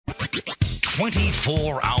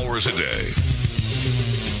24 hours a day.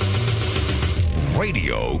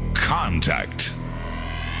 Radio Contact.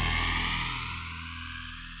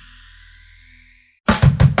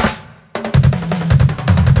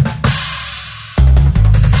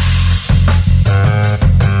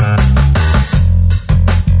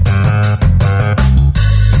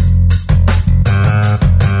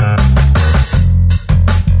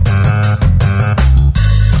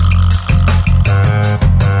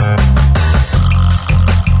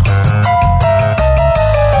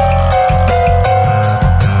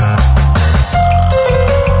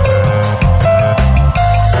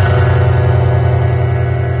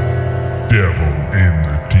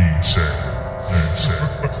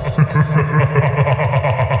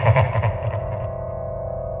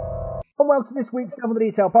 Welcome to this week's Devil in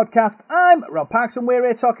the Detail podcast. I'm Rob Parks and we're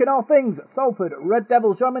here talking all things Salford Red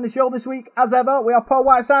Devils. Joining the show this week, as ever, we have Paul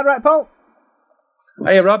Whiteside. Right, Paul?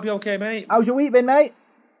 Hey Rob, you okay, mate? How's your week been, mate?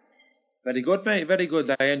 Very good, mate, very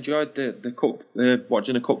good. I enjoyed the cup,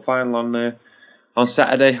 watching the cup final on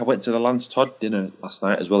Saturday. I went to the Lance Todd dinner last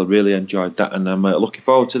night as well. I really enjoyed that, and I'm looking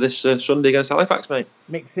forward to this Sunday against Halifax, mate.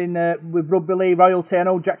 Mixing with rugby league royalty. I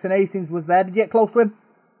know Jackson Hastings was there. Did you get close to him?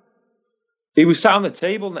 He was sat on the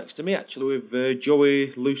table next to me, actually, with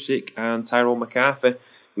Joey Lusick and Tyrone McCarthy. It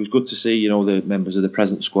was good to see, the members of the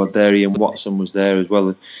present squad there. Ian Watson was there as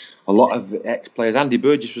well. A lot of ex-players. Andy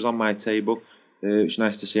Burgess was on my table. It was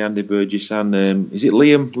nice to see Andy Burgess. And is it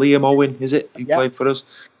Liam Owen, is it? He played for us.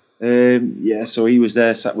 So he was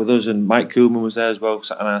there, sat with us, and Mike Koolman was there as well,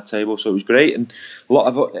 sat on our table. So it was great. And a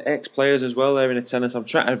lot of ex-players as well there in attendance. I'm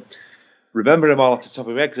trying to remember them all off the top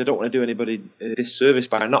of my head because I don't want to do anybody a disservice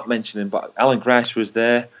by not mentioning. But Alan Grice was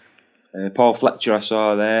there. Paul Fletcher I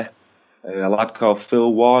saw there. A lad called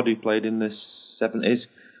Phil Ward who played in the 70s.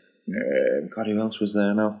 God, who else was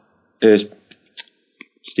there now?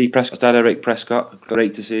 Steve Prescott's dad, Eric Prescott.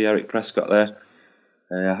 Great to see Eric Prescott there.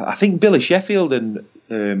 I think Billy Sheffield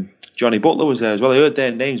and Johnny Butler was there as well. I heard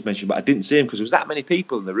their names mentioned, but I didn't see them because there was that many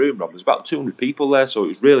people in the room, Rob. There was about 200 people there, so it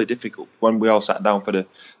was really difficult when we all sat down for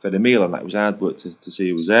the meal, and that was hard work to see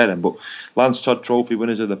who was there then. But Lance Todd Trophy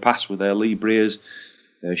winners of the past were there. Lee Breers,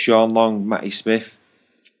 Sean Long, Matty Smith,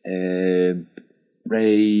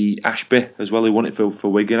 Ray Ashby as well, who won it for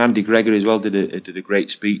Wigan. Andy Gregory as well did a great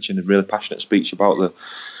speech and a really passionate speech about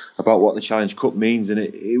what the Challenge Cup means, and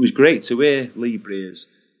it was great to hear Lee Breers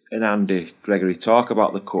and Andy Gregory talk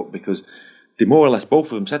about the Cup, because they more or less,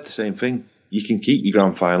 both of them said the same thing. You can keep your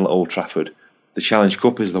grand final at Old Trafford. The Challenge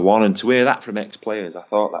Cup is the one, and to hear that from ex-players, I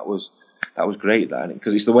thought that was great,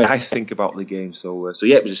 because it's the way I think about the game. So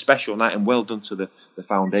it was a special night, and well done to the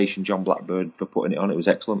foundation, John Blackburn, for putting it on. It was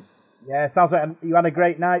excellent. Yeah, sounds like you had a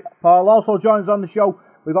great night. Paul also joins on the show.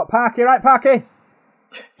 We've got Parky, right, Parky?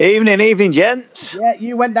 Evening, gents. Yeah,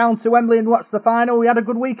 you went down to Wembley and watched the final. We had a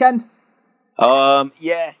good weekend. Yeah.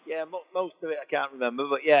 Most of it I can't remember,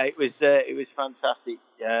 but yeah, it was fantastic.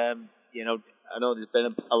 I know there's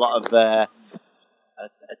been a lot of a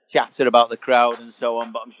chatter about the crowd and so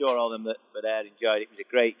on, but I'm sure all of them that were there enjoyed it. It was a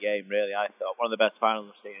great game, really. I thought one of the best finals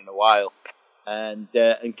I've seen in a while, and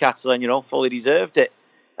Catalan, fully deserved it.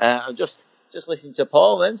 I'm just listening to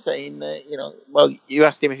Paul then saying, well, you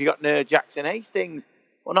asked him if he got near Jackson Hastings.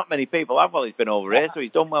 Well, not many people have. Well, he's been over here, so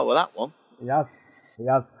he's done well with that one. He has.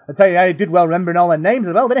 I tell you, he did well remembering all their names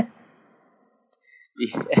as well, didn't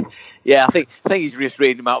he? Yeah. I think he's just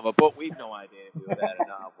reading them out of a book. We've no idea if we were there or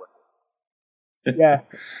not, have we? Yeah.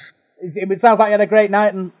 It sounds like you had a great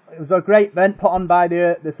night, and it was a great event put on by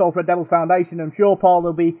the Salford Red Devils Foundation. I'm sure, Paul,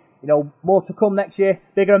 there'll be more to come next year,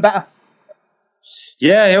 bigger and better.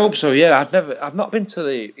 Yeah, I hope so. Yeah, I've not been to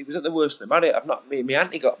it was at the Worst of the Married. My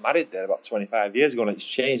auntie got married there about 25 years ago, and it's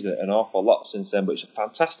changed an awful lot since then. But it's a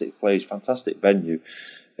fantastic place, fantastic venue,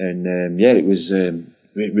 and it was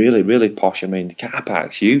really, really posh. I mean, the car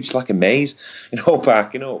park's huge, it's like a maze,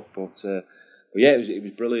 parking up. But yeah, it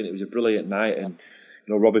was brilliant. It was a brilliant night, and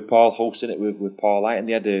Robbie Paul hosting it with Paul Light, and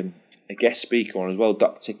they had a guest speaker on as well,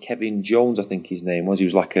 Dr. Kevin Jones, I think his name was. He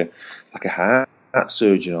was like a heart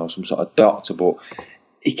surgeon or some sort of doctor, but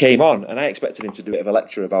he came on and I expected him to do a bit of a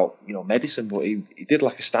lecture about medicine, but he did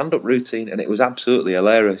like a stand-up routine, and it was absolutely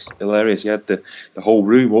hilarious. He had the whole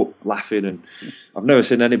room up laughing, and I've never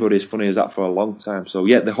seen anybody as funny as that for a long time. So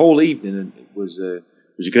yeah, the whole evening was a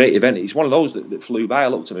great event. It's one of those that flew by. I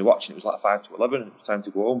looked at me watching, it was like 5 to 11, it was time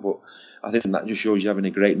to go home, but I think that just shows you having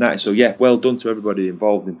a great night. So yeah, well done to everybody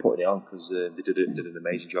involved in putting it on, because they did an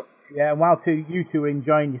amazing job. Yeah, and while you two were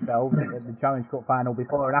enjoying yourselves at the Challenge Cup final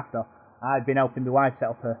before and after, I've been helping my wife set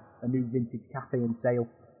up a new vintage cafe and sale.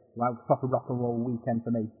 Like a proper rock and roll weekend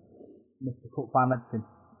for me. Missed the cup final editing.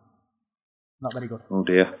 Not very good. Oh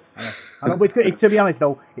dear. To be honest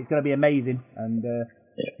though, it's going to be amazing, and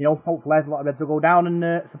hopefully a lot of Reds will go down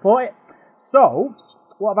and support it. So,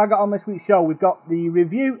 what have I got on this week's show? We've got the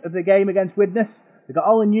review of the game against Widnes. We've got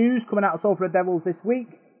all the news coming out of Salford Red Devils this week.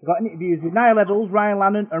 We've got interviews with Niall Evans, Ryan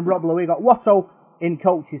Lannon and Rob Louis. We've got Watto in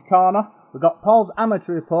Coach's Corner. We've got Paul's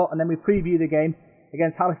amateur report, and then we preview the game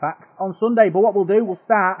against Halifax on Sunday. But what we'll do, we'll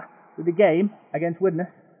start with the game against Widnes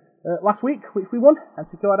last week, which we won and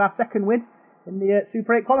secured our second win in the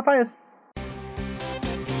Super 8 qualifiers.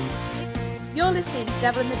 You're listening to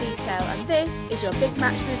Devil in the Detail, and this is your big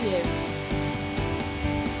match review.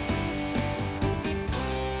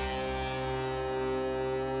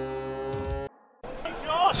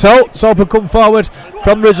 So, Salford come forward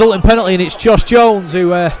from the resulting penalty, and it's Josh Jones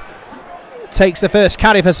who takes the first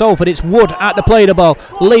carry for Salford. It's Wood at the play the ball.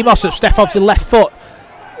 Lee Mossop, step off to left foot.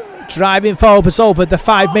 Driving forward for Salford. The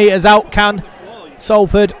 5 metres out. Can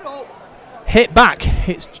Salford hit back?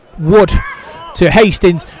 It's Wood to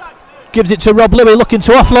Hastings. Gives it to Rob Louis, looking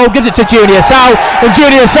to offload. Gives it to Junior Sow. And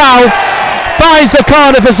Junior Sow finds the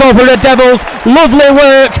corner for Salford Red Devils. Lovely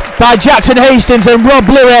work by Jackson Hastings and Rob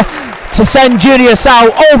Louis to send Junior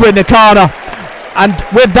Sow over in the corner. And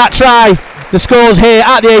with that try, the scores here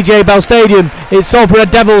at the AJ Bell Stadium. It's Salford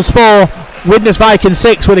Red Devils 4, Widnes Vikings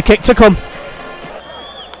 6 with a kick to come.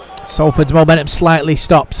 Salford's momentum slightly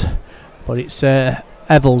stopped, but it's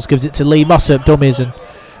Evans gives it to Lee Mossop, dummies, and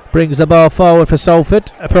brings the ball forward for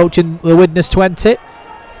Salford, approaching the Widnes 20.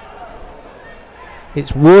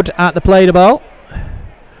 It's Wood at the play the ball.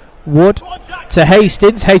 Wood to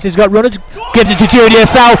Hastings. Hastings got runners. Gives it to Junior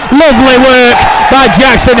Sow. Lovely work by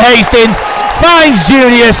Jackson Hastings. Finds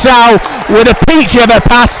Junior Sow with a peach of a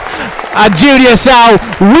pass. And Junior Sow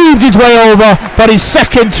weaved his way over for his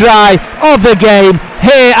second try of the game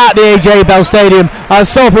here at the AJ Bell Stadium. As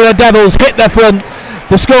Salford Red Devils hit the front.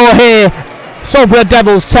 The score here, Salford Red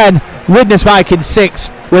Devils 10, Widnes Vikings 6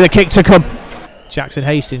 with a kick to come. Jackson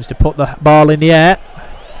Hastings to put the ball in the air.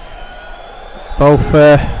 Both...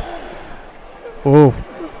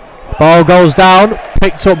 ball goes down,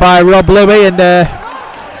 picked up by Rob Louis, and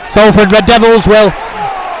Salford Red Devils will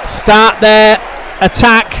start their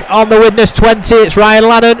attack on the Widnes 20. It's Ryan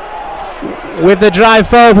Lannon with the drive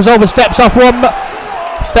forward. Salford steps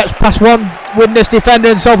past one Widnes defender,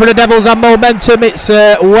 and Salford Red Devils have momentum. It's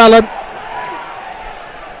Wellham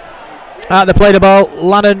at the play the ball.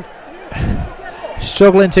 Lannon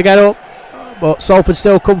struggling to get up, but Salford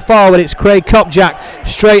still come forward. It's Craig Kopjak,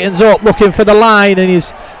 straightens up, looking for the line, and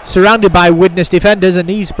he's surrounded by Widnes defenders, and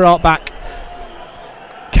he's brought back.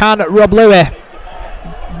 Can Rob Louis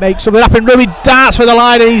make something happen? Louis darts for the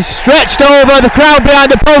line, and he's stretched over. The crowd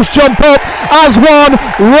behind the post jump up as one.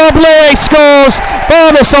 Rob Louis scores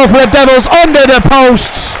for the Salford Devils under the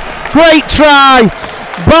posts. Great try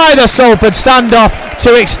by the Salford standoff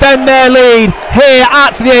to extend their lead here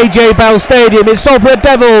at the AJ Bell Stadium. It's Salford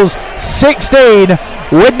Devils 16,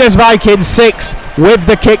 Widnes Vikings 6 with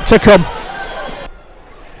the kick to come.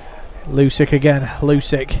 Lusick again,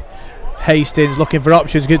 Lusick. Hastings looking for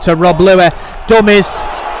options, gives to Rob Louis. Dummies,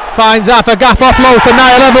 finds Arthur Gaff, offloads to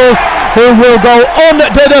Niall Evans, who will go under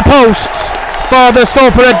the posts for the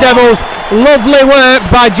Salford Devils. Lovely work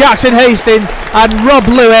by Jackson Hastings and Rob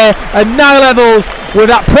Louis, and Niall Evans with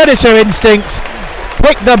that predator instinct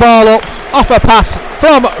picked the ball up off a pass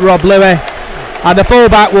from Rob Louis, and the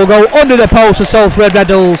fullback will go under the post of Salford Red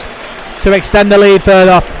Devils to extend the lead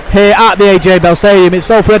further here at the AJ Bell Stadium. It's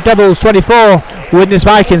Salford Devils 24, Widnes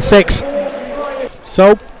Vikings 6.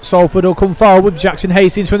 So Salford will come forward with Jackson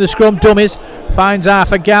Hastings from the scrum. Dummies, finds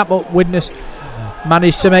Arthur Gap, but Widnes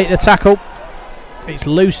managed to make the tackle. It's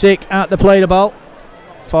Lusick at the play the ball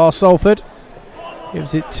for Salford.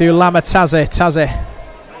 Gives it to Lamataze. Taze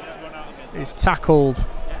is tackled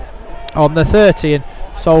on the 30, and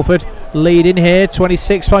Salford leading here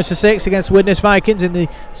 26 points to 6 against Widnes Vikings in the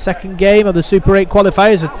second game of the Super 8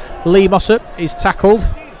 qualifiers. And Lee Mossop is tackled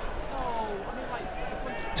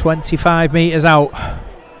 25 metres out.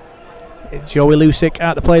 Joey Lusick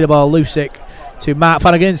at the play the ball. Lusick to Mark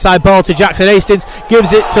Flanagan, inside ball to Jackson Hastings,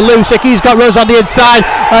 gives it to Lusick. He's got runs on the inside,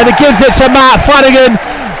 and he gives it to Mark Flanagan,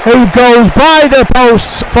 who goes by the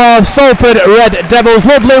posts for Salford Red Devils.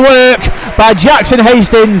 Lovely work by Jackson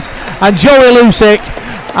Hastings and Joey Lusick,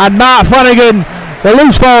 and Mark Flanagan, the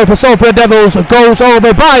loose forward for Salford Red Devils, goes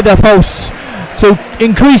over by the posts to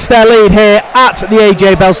increase their lead here at the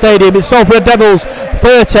AJ Bell Stadium. It's Salford Red Devils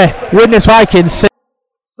 30, Widnes Vikings 6.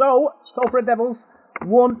 So, Salford Red Devils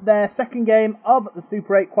won their second game of the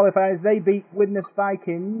Super 8 qualifiers. They beat Widnes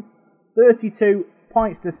Vikings 32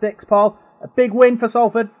 points to 6, Paul. A big win for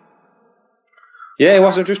Salford. Yeah, it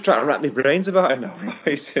was. I'm just trying to wrap my brains about it now.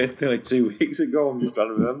 It's nearly 2 weeks ago. I'm just trying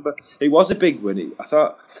to remember. It was a big win. I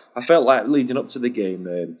felt like leading up to the game,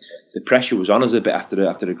 the pressure was on us a bit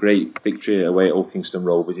after a great victory away at Old Kingston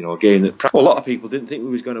Rovers. A game that a lot of people didn't think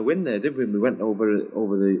we was going to win there, did we? We went over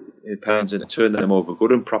the Pens and turned them over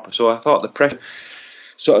good and proper. So I thought the pressure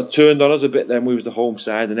sort of turned on us a bit then. We was the home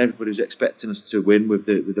side and everybody was expecting us to win with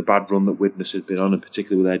the bad run that Widnes had been on, and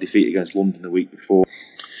particularly with their defeat against London the week before.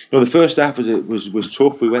 The first half was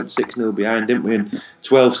tough. We went 6-0 behind, didn't we? And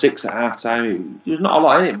 12-6 at half time. There was not a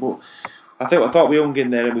lot in it, but I thought we hung in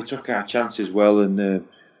there and we took our chances well. And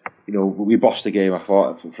we bossed the game. I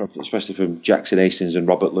thought, especially from Jackson Hastings and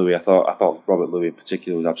Robert Louis. I thought Robert Louis in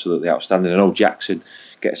particular was absolutely outstanding. I know Jackson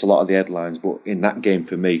gets a lot of the headlines, but in that game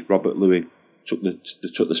for me, Robert Louis took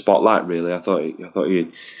the spotlight. Really, I thought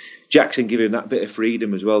Jackson gave him that bit of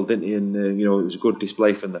freedom as well, didn't he? And it was a good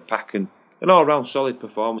display from the pack and an all-round solid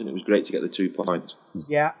performance, and it was great to get the 2 points.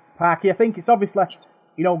 Yeah, Parky, I think it's obviously,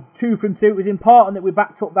 2 from 2. It was important that we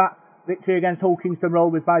backed up that victory against Old Kingston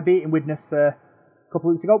Rovers by beating Widnes a couple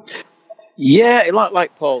of weeks ago. Yeah,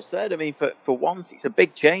 like Paul said, I mean, for once, it's a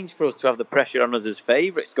big change for us to have the pressure on us as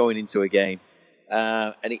favourites going into a game.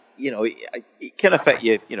 And it can affect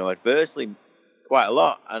you, adversely quite a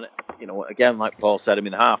lot. And, again, like Paul said, I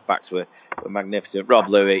mean, the half-backs were magnificent. Rob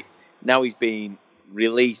Louis, now he's been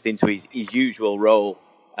released into his usual role.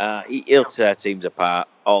 He'll tear teams apart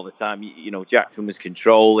all the time. Jackson was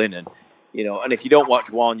controlling, and if you don't watch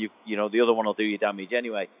one, the other one will do you damage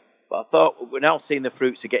anyway. But I thought we're now seeing the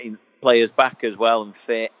fruits of getting players back as well and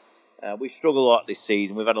fit. We've struggled a lot this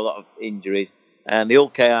season. We've had a lot of injuries, and the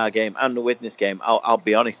Old KR game and the Widnes game, I'll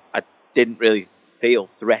be honest, I didn't really feel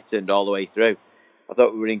threatened all the way through. I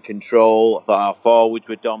thought we were in control. I thought our forwards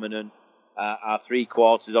were dominant. Our 3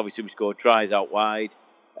 quarters, obviously, we scored tries out wide.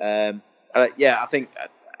 I think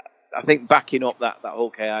backing up that whole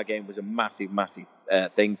KR game was a massive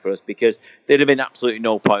thing for us, because there'd have been absolutely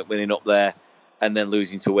no point winning up there and then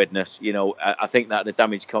losing to Widnes. I think that had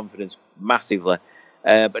damaged confidence massively.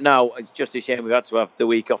 But now it's just a shame we had to have the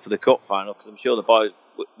week off for the cup final, because I'm sure the boys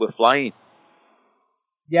were flying.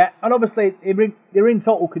 Yeah, and obviously they're in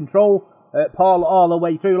total control, Paul, all the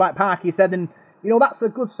way through, like Parky said, and that's a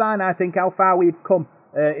good sign, I think, how far we've come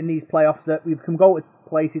in these playoffs, that we can go to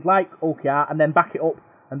places like OKR and then back it up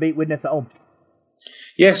and beat Widnes at home.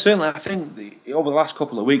 Yeah, certainly. I think over the last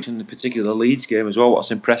couple of weeks, in particular the Leeds game as well, what's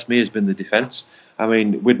impressed me has been the defence. I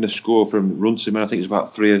mean, Widnes scored from Runciman, I think it was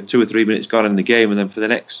about 2 or 3 minutes gone in the game, and then for the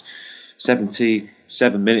next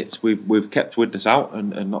 77 minutes we've kept Widnes out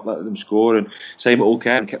and not let them score. And same at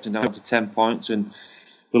OKR, and kept them down to 10 points. And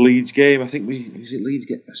the Leeds game, I think Leeds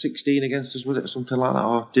get 16 against us, was it, or something like that,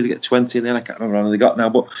 or did they get 20 in the end? I can't remember how many they got now.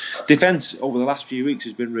 But defence over the last few weeks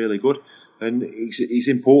has been really good, and it's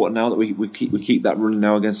important now that we keep that running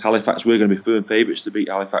now against Halifax. We're going to be firm favourites to beat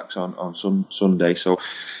Halifax on Sunday. So,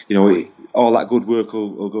 all that good work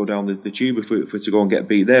will go down the tube if we're to go and get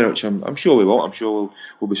beat there, which I'm sure we won't. I'm sure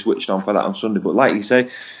we'll be switched on for that on Sunday. But like you say,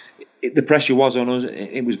 the pressure was on us.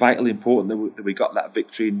 It was vitally important that we got that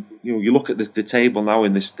victory. You look at the table now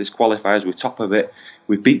in this qualifiers. We're top of it.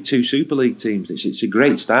 We've beat 2 Super League teams. It's a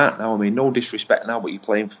great start now. I mean, no disrespect now, but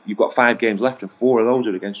you've got 5 games left, and 4 of those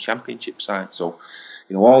are against Championship sides. So,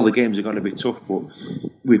 all the games are going to be tough, but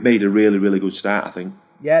we've made a really, really good start, I think.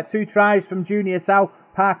 Yeah, 2 tries from Junior South,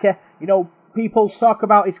 Parker. People talk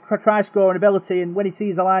about his try scoring ability, and when he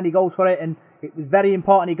sees the line, he goes for it. And it was very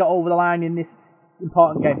important he got over the line in this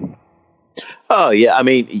important game. Oh yeah, I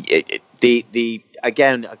mean,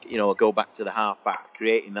 again, go back to the half-backs,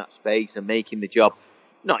 creating that space and making the job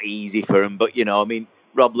not easy for him, but I mean,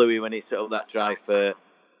 Rob Louis, when he set up that try for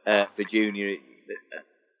Junior,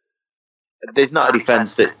 there's not a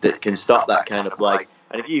defence that can stop that kind of play.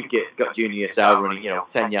 And if you've got Junior Sal running,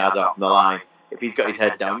 10 yards out from the line, if he's got his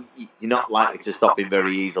head down, you're not likely to stop him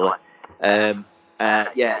very easily. He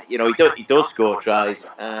does score tries.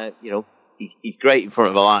 He's great in front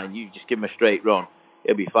of the line. You just give him a straight run,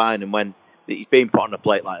 he'll be fine. And when he's being put on a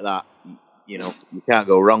plate like that, you can't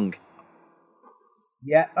go wrong.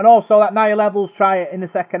 Yeah, and also that Nia Levels try in the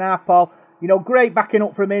second half, Paul. Great backing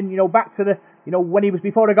up from him. Back to the, when he was,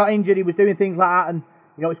 before he got injured, he was doing things like that, and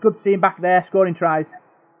it's good to see him back there scoring tries.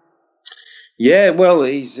 Yeah, well,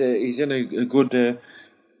 he's in a good.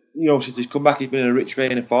 Since he's come back, he's been in a rich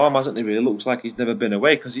vein of form, hasn't he? Really, it looks like he's never been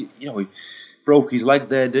away, because he broke his leg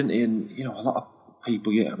there, didn't he? And a lot of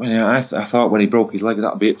people. I thought when he broke his leg,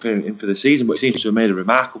 that'd be it for him for the season, but he seems to have made a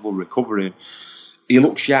remarkable recovery. he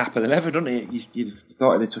looks sharper than ever, doesn't he? You'd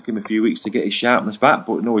thought it took him a few weeks to get his sharpness back,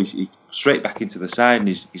 but no, he's straight back into the side, and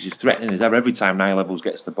he's as threatening as ever. Every time Niall Levels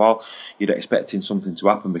gets the ball, you're expecting something to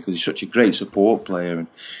happen because he's such a great support player, and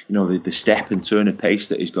the step and turn of pace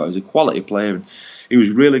that he's got. He's a quality player, and he was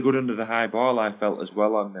really good under the high ball, I felt, as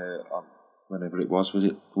well on whenever it was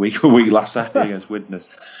it a week last Saturday against Widnes,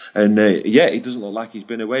 and he doesn't look like he's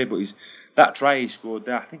been away, but that try he scored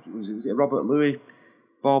there, I think was it Robert Louis.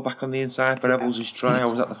 Ball back on the inside for Evans' try. I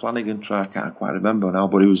was at the Flanagan try. I can't quite remember now,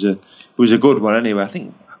 but it was a good one anyway. I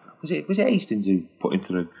think was it Hastings who put him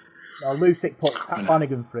through. No, Lusick put Pat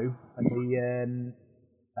Flanagan through, and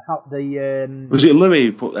was it Louis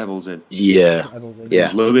who put Evans in? Yeah. It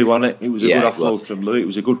was Louis, wasn't it? It was a good offload from Louis. It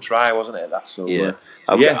was a good try, wasn't it? That's so. Yeah.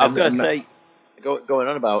 I've got to say, going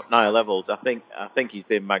on about Niall Levels, I think he's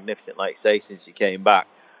been magnificent, like you say, since he came back.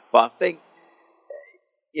 But I think,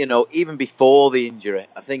 even before the injury,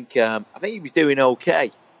 I think he was doing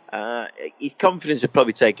okay. His confidence had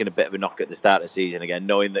probably taken a bit of a knock at the start of the season again,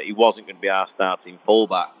 knowing that he wasn't going to be our starting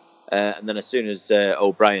fullback. And then as soon as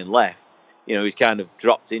O'Brien left, he's kind of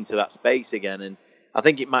dropped into that space again. And I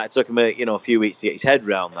think it might have took him a few weeks to get his head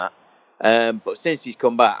around that. But since he's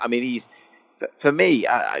come back, I mean, for me,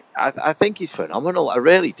 I think he's phenomenal. I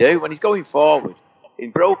really do. When he's going forward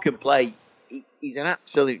in broken play, he's an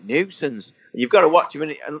absolute nuisance. You've got to watch him.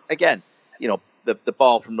 And again, the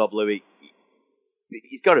ball from Rob Louis,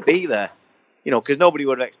 he's got to be there. Because nobody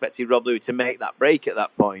would have expected Rob Louis to make that break at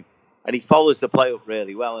that point. And he follows the play up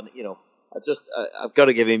really well. And, I've got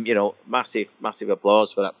to give him, massive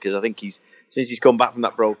applause for that, because I think since he's come back from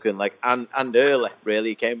that broken leg and early, really,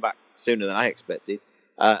 he came back sooner than I expected.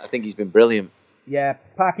 I think he's been brilliant. Yeah,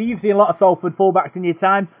 Parker, you've seen a lot of Salford fullbacks in your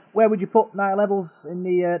time. Where would you put Niall Levels in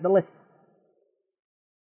the list?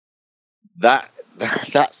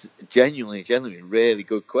 That's genuinely a really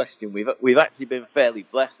good question. We've actually been fairly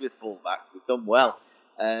blessed with fullbacks. We've done well,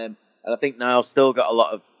 and I think Niall's still got a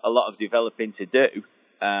lot of developing to do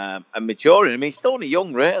and maturing. I mean, he's still only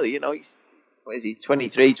young, really. He's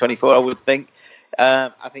 23, 24, I would think.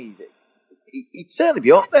 I think he'd certainly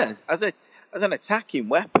be up there as an attacking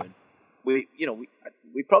weapon. We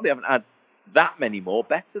probably haven't had that many more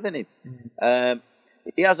better than him.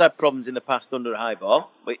 He has had problems in the past under a high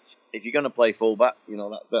ball, which, if you're going to play fullback,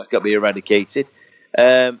 that's got to be eradicated.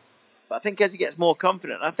 But I think as he gets more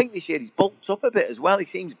confident, I think this year he's bulked up a bit as well. He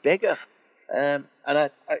seems bigger, and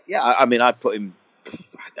I'd put him.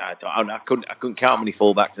 I couldn't count how many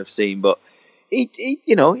fullbacks I've seen, but he'd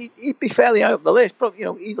be fairly high up the list,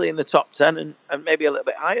 probably easily in the top 10 and maybe a little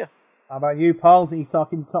bit higher. How about you, Paul? Are you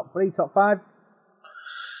talking top 3, top 5?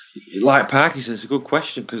 Like Parky said, it's a good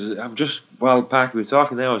question, because while Parky was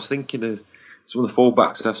talking there, I was thinking of some of the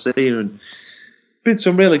fullbacks I've seen, and been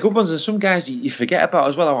some really good ones, and some guys you forget about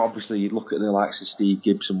as well. Obviously, you'd look at the likes of Steve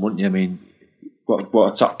Gibson, wouldn't you? I mean,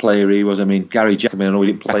 what a top player he was. I mean, Gary Jackman, I know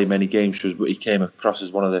he didn't play many games for us, but he came across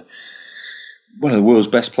as one of the world's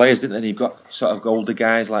best players, didn't he? And you've got sort of older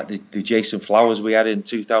guys like the Jason Flowers we had in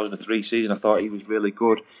 2003 season. I thought he was really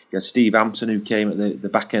good. You had Steve Hampton, who came at the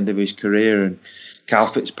back end of his career, and Carl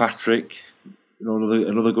Fitzpatrick,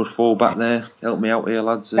 another good fullback there. Help me out here,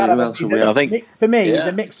 lads. Who else have we had? I think for me, it's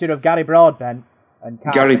a mixture of Gary Broadbent and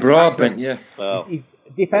Carl Gary Broadbent. Yeah. Well, he's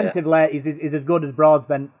defensively, he's as good as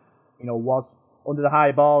Broadbent, was. Under the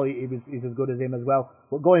high ball, he's as good as him as well.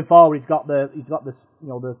 But going forward, he's got the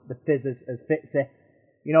fizz as Fitzy,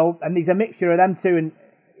 and he's a mixture of them two, and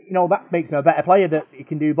that makes him a better player, that he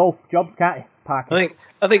can do both jobs, can't he, Parker?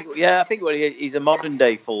 I think he's a modern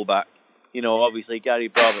day fullback. Obviously Gary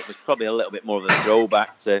Broadbent was probably a little bit more of a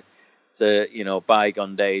throwback to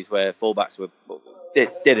bygone days where fullbacks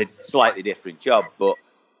did a slightly different job. But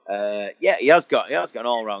he has got an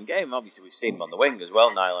all round game. Obviously we've seen him on the wing as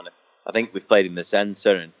well, Niall. And I think we've played him the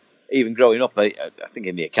centre, and even growing up, I think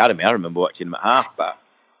in the academy, I remember watching him at half-back,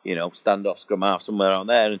 stand-off, scrum half, somewhere around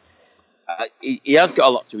there. And he has got a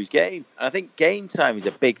lot to his game. And I think game time is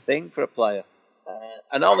a big thing for a player.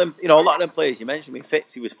 And all them, a lot of them players you mentioned,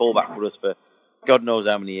 Fitzy was full-back for us for God knows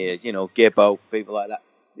how many years, Gibbo, people like that.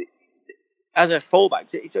 As a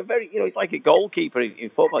full-back, it's a very, it's like a goalkeeper in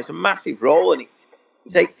football. It's a massive role, and it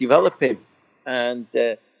takes developing. And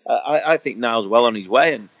I think Niall's well on his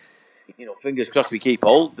way, and fingers crossed we keep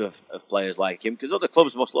hold of players like him, because other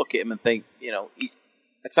clubs must look at him and think, he's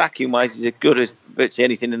attacking-wise, he's as good as virtually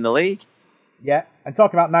anything in the league. Yeah, and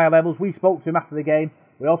talking about Niall Levels, we spoke to him after the game.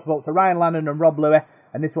 We also spoke to Ryan Lannon and Rob Louis,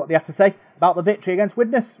 and this is what they have to say about the victory against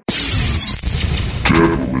Widnes.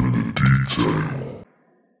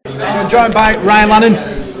 So I'm joined by Ryan Lannon.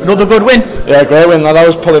 Another good win. Yeah, great win. That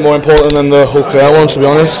was probably more important than the Hull KR one, to be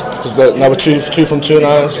honest. Because now we're two from two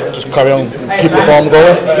now. Just carry on, keep the form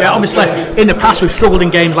going. Yeah, obviously in the past we've struggled in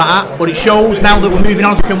games like that, but it shows now that we're moving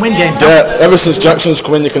on to can win games. Yeah, ever since Jackson's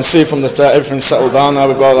come in, you can see from the start everything's settled down now.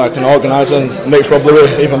 We've got like an organiser, makes Rob Louis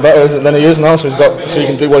even better than he is now. So he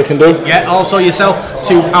can do what he can do. Yeah, also yourself,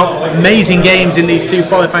 two amazing games in these two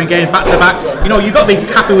qualifying games back to back. You know, you've got to be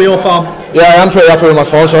happy with your form. Yeah, I am pretty happy with my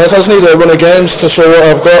form. So I just need a run of games to show what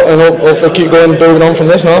I've got, and hopefully keep going, building on from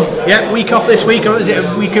this now. Yeah, week off this week, or is it a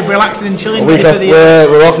week of relaxing and chilling?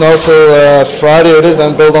 We're off now till Friday it is,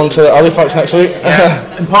 then build on to Halifax next week.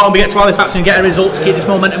 Yeah. Important we get to Halifax and get a result to keep this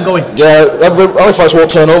momentum going. Yeah, Halifax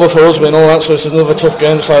won't turn over for us, we know that, so it's another tough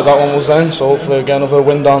game just like that one was then, so hopefully again another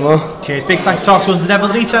win down there. Cheers, big thanks to Talk to us, the Devil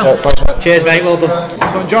of the Detail. Yeah, thanks, mate. Cheers, mate, well done.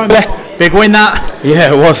 So enjoying it. Big win that.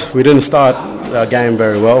 Yeah, it was. We didn't start our game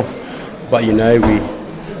very well, but you know,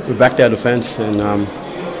 we backed our defence, and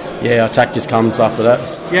our attack just comes after that.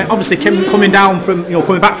 Yeah, obviously coming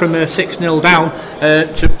back from 6-0 down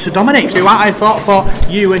to dominate throughout. I thought for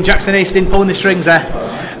you and Jackson Hastings pulling the strings there.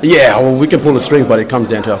 Yeah, well, we can pull the strings, but it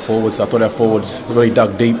comes down to our forwards. I thought our forwards really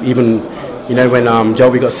dug deep. Even when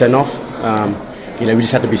Joey got sent off, we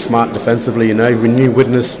just had to be smart defensively. You know, we knew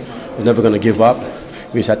Widnes was never going to give up.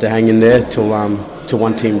 We just had to hang in there till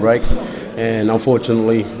one team breaks, and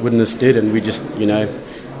unfortunately Widnes did, and we just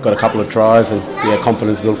got a couple of tries and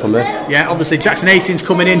confidence built from there. Yeah, obviously Jackson Hastings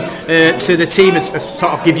coming in to the team and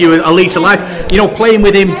sort of give you a lease of life. You know, playing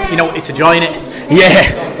with him, it's a joy, innit? Yeah.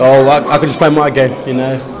 I could just play my game.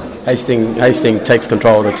 Hastings takes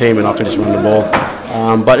control of the team, and I can just run the ball.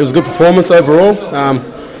 But it was a good performance overall.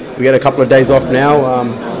 We get a couple of days off now.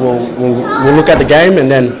 We'll look at the game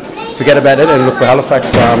and then forget about it and look for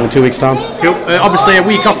Halifax in 2 weeks' time. Cool. Obviously a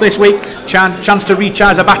week off this week. Chance to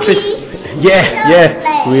recharge our batteries. Yeah.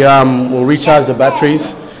 We'll recharge the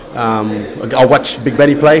batteries. I'll watch Big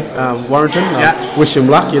Betty play Warrington. Wish him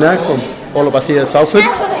luck, from all of us here at Salford.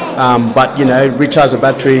 But recharge the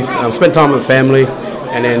batteries, spend time with the family,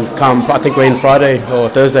 and then come. I think we're in Friday or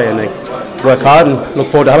Thursday, and then work hard and look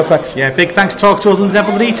forward to Halifax. Yeah, big thanks to Talk to us and the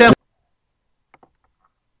Devil of the Detail.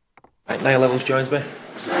 Right, Niall Levels joins me.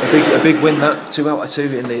 A big win, that 2 out of 2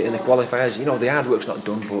 in the qualifiers. The hard work's not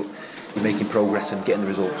done, but you're making progress and getting the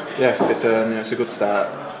results. Yeah, it's a good start.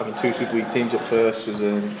 Having 2 Super League teams up first was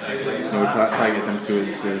we targeted them to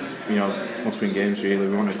as must-win games. Really,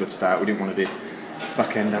 we wanted a good start. We didn't want to be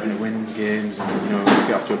back end having to win games and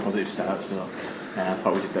get off to a positive start. So I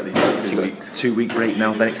thought we did that these 2 weeks. 2 week break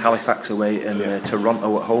now. Then it's Halifax away and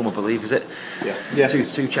Toronto at home, I believe. Is it? Yeah.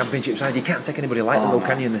 Two championship sides. You can't take anybody lightly, though,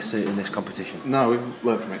 can you? In this competition? No, we've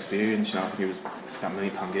learned from experience. I think it was that £1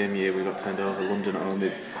 million game year we got turned over. London at home.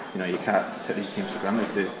 You can't take these teams for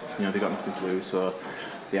granted. They got nothing to lose. So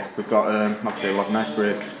yeah, we've got like I say, we'll have a nice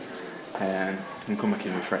break and come back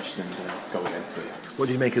in refreshed and go again. So yeah. What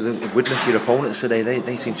did you make of the Widnes, your opponents today?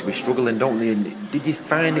 They seem to be struggling, don't they? And did you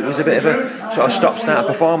find it was a bit of a sort of stop-start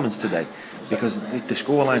performance today? Because the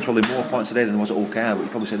scoreline's probably more points today than there was at Hull KR, but you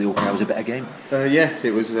probably say the Hull KR was a better game. Yeah,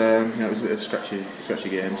 it was. It was a bit of a stretchy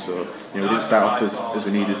game. So we didn't start off as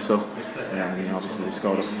we needed to. Obviously they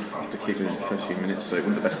scored after kicking in the first few minutes, so it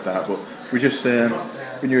wasn't the best start. But we just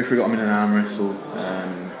we knew if we got him in an arm wrestle,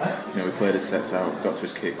 we played his sets out, got to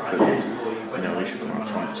his kicks, that we should come out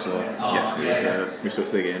front. So yeah, we stuck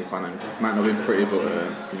to the game plan, and it might not have been pretty, but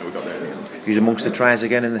we got there in the end. He was amongst the tries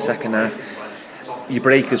again in the second half. You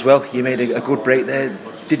break as well. You made a good break there.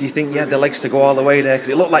 Did you think you had the legs to go all the way there? Because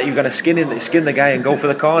it looked like you were going to skin the guy and go for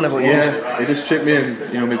the corner, but it just tripped me,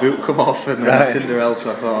 and my boot come off and Cinderella.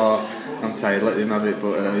 So I thought, I'm tired, let him have it.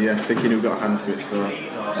 But thinking who got a hand to it. So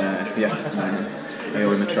I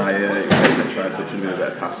owe him a try. He plays a try, so it should have been a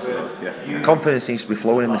better pass. So, Confidence seems to be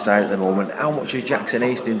flowing in the side at the moment. How much is Jackson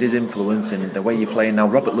Hastings, his influence, and the way you're playing now?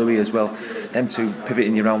 Robert Louis as well. Them two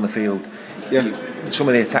pivoting you around the field. Yeah. Some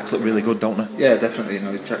of the attacks look really good, don't they? Yeah, definitely.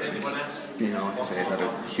 Jackson's, like I say, has had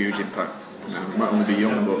a huge impact. He might only be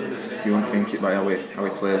young, but you won't think it by how he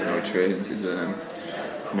plays and how he trains. He's an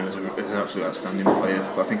absolute outstanding player.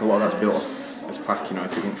 But I think a lot of that's built off his pack.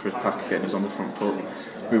 If he went for his pack again, he's on the front foot,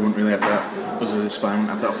 we wouldn't really have that. Us as a spine wouldn't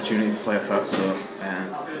have that opportunity to play off that. So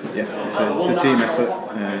it's a team effort.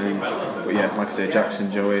 But yeah, like I say,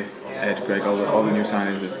 Jackson, Joey, Ed, Greg, all the new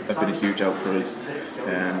signings have been a huge help for us.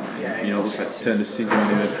 It looks like turned the season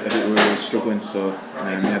on a bit where we were struggling, so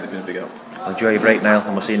they've been a big help. Enjoy your break now,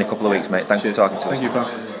 and we'll see you in a couple of weeks, mate. Thanks for talking to us. Thank you, pal.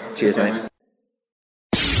 Cheers, mate.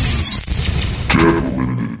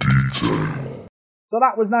 So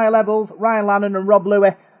that was Niall Levels, Ryan Lannon and Rob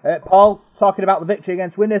Louis. Paul talking about the victory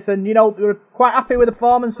against Widnes, and we were quite happy with the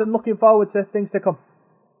performance and looking forward to things to come.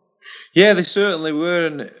 Yeah, they certainly were,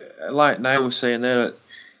 and like Niall was saying there,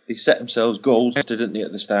 they set themselves goals, didn't they,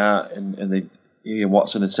 at the start, and they. Ian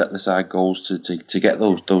Watson had set aside goals to get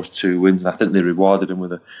those 2 wins, and I think they rewarded him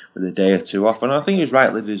with a day or 2 off, and I think it was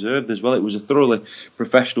rightly deserved as well. It was a thoroughly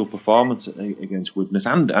professional performance against Widnes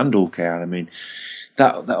and OKR. I mean,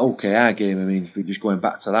 that OKR game. I mean, if we're just going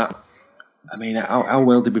back to that, I mean, how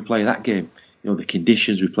well did we play that game? You know, the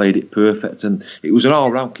conditions, we played it perfect, and it was an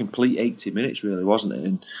all-round complete 80 minutes, really, wasn't it?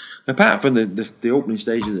 And apart from the opening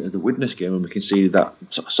stage of the Widnes game, when we conceded that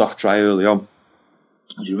soft try early on,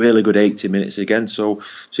 it was a really good 80 minutes again. So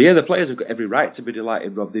yeah, the players have got every right to be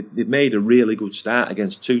delighted, Rob. They've made a really good start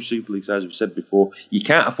against 2 Super League sides, we've said before. You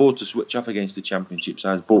can't afford to switch off against the Championship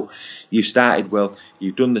sides, but you've started well,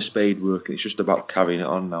 you've done the spade work, and it's just about carrying it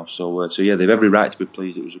on now. So yeah, they've every right to be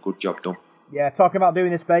pleased. It was a good job done. Yeah, talking about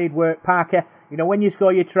doing the spade work, Parker, you know, when you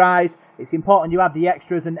score your tries, it's important you have the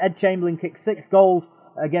extras, and Ed Chamberlain kicked 6 goals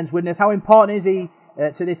against Widnes. How important is he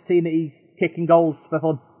to this team that he's kicking goals for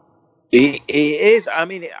fun? He is. I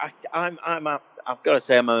mean, I've got to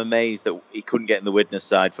say, I'm amazed that he couldn't get in the Widnes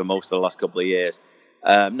side for most of the last couple of years.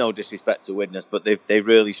 No disrespect to Widnes, but they've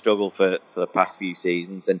really struggled for the past few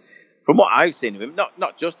seasons. And from what I've seen of him,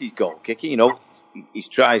 not just his goal kicking, you know, his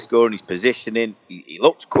try scoring, his positioning, he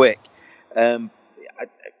looks quick. I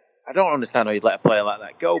don't understand how you'd let a player like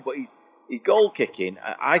that go, but his goal kicking,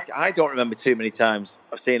 I don't remember too many times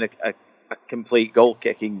I've seen a complete goal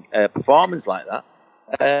kicking performance like that.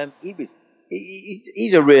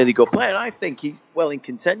 He's a really good player. I think he's well in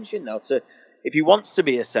contention now. If he wants to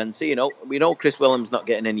be a centre, you know, we know Chris Williams not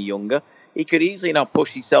getting any younger. He could easily now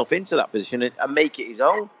push himself into that position and make it his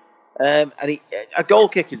own. And a goal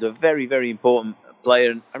kicker is a very, very important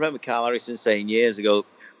player. And I remember Carl Harrison saying years ago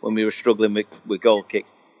when we were struggling with goal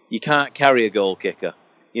kicks, you can't carry a goal kicker.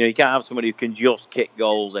 You know, you can't have somebody who can just kick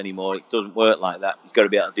goals anymore. It doesn't work like that. He's got to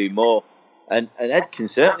be able to do more. And Ed can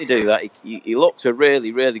certainly do that. He looks a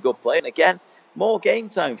really, really good player. And again, more game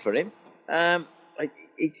time for him.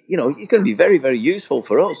 He's going to be very, very useful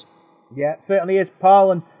for us. Yeah, certainly is,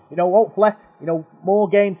 Paul. And, you know, hopefully, you know, more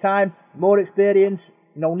game time, more experience.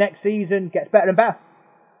 You know, next season gets better and better.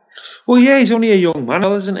 Well, yeah, he's only a young man,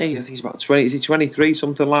 isn't he? I think he's about 20. Is he 23,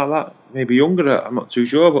 something like that? Maybe younger. I'm not too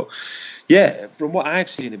sure, but yeah, from what I've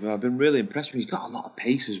seen of him, I've been really impressed with him. He's got a lot of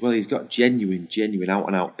pace as well. He's got genuine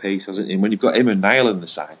out-and-out pace, hasn't he? And when you've got him and Niall on the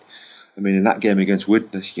side, I mean, in that game against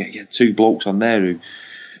Widnes, you had 2 blokes on there who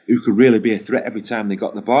could really be a threat every time they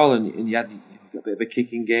got the ball, and you had a bit of a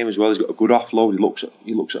kicking game as well. He's got a good offload.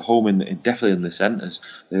 He looks at home definitely in the centres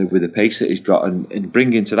with the pace that he's got, and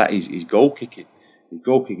bringing to that his goal kicking. His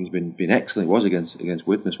goal kicking's been excellent. It was against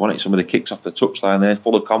Widnes, wasn't it? Some of the kicks off the touchline there,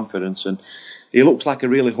 full of confidence, and he looks like a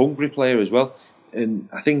really hungry player as well. And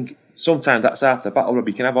I think sometimes that's half the battle, Rob.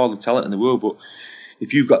 You can have all the talent in the world, but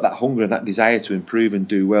if you've got that hunger and that desire to improve and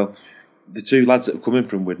do well, the 2 lads that have come in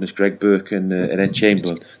from Widnes, Greg Burke and Ed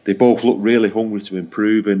Chamberlain, they both look really hungry to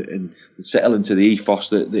improve and settle into the ethos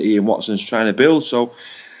that Ian Watson's trying to build. So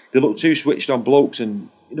they look 2 switched on blokes, and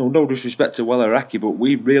you know, no disrespect to Weller Aki, but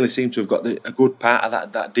we really seem to have got a good part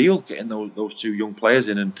of that deal, getting those 2 young players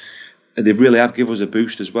in, and they really have given us a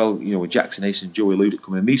boost as well. You know, with Jackson Ace and Joey Ludick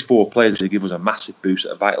coming in, these 4 players, they give us a massive boost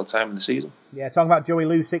at a vital time in the season. Yeah, talking about Joey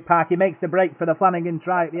Ludick, Park, he makes the break for the Flanagan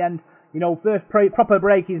try at the end. You know, first proper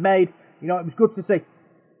break he's made. You know, it was good to see.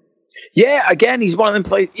 Yeah, again, he's one of them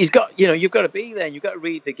players. He's got, you know, you've got to be there and you've got to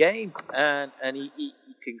read the game, and he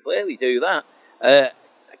can clearly do that. Again,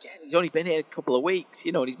 he's only been here a couple of weeks,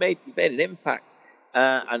 you know, and he's made an impact.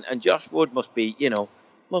 And Josh Wood must hug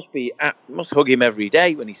him every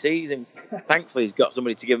day when he sees him. Thankfully, he's got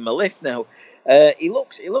somebody to give him a lift now. He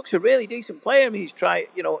looks a really decent player. I mean, he's tried,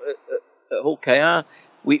 you know, at Hull KR,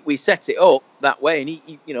 we set it up that way, and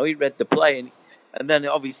he read the play, and then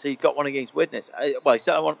obviously he got one against Widnes. He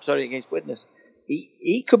set one against Widnes.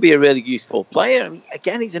 He could be a really useful player. I mean,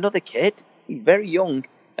 again, he's another kid. He's very young,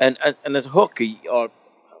 and as a hooker, or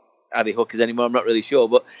are they hookers anymore? I'm not really sure,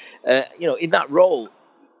 but you know, in that role,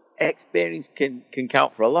 experience can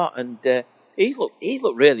count for a lot. And he's looked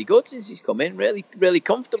really good since he's come in. Really, really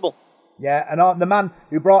comfortable. Yeah, and the man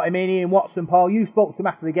who brought him in, Ian Watson, Paul, you spoke to him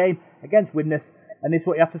after the game against Widnes, and this is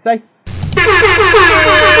what you have to say.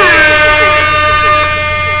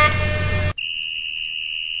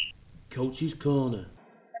 Coach's Corner.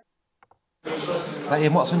 That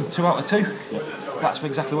Ian Watson, 2 out of 2. that's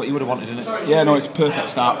exactly what you would have wanted, isn't it? Yeah, no, it's a perfect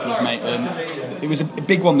start for us, mate. It was a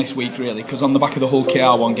big one this week, really, because on the back of the Hull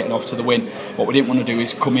KR one getting off to the win, what we didn't want to do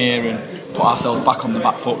is come here and put ourselves back on the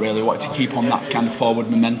back foot, really. We wanted to keep on that kind of forward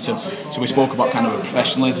momentum. So we spoke about kind of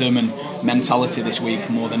professionalism and mentality this week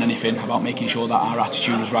more than anything, about making sure that our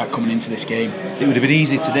attitude was right coming into this game. It would have been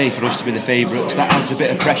easy today for us to be the favourites. That adds a bit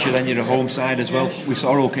of pressure, then you're a home side as well. We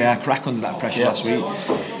saw OKR crack under that pressure last week.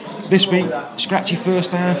 This week, scratchy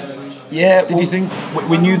first half. Yeah, did you think?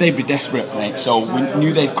 We knew they'd be desperate, mate, so we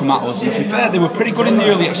knew they'd come at us. And to be fair, they were pretty good in the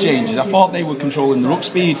early exchanges. I thought they were controlling the ruck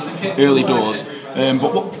speed early doors.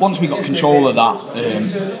 But once we got control of that,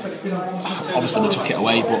 obviously they took it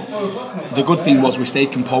away. But the good thing was we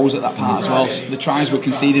stayed composed at that part as well. So the tries were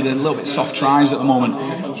conceded, a little bit soft tries at the moment.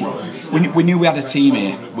 We knew we had a team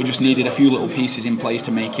here. We just needed a few little pieces in place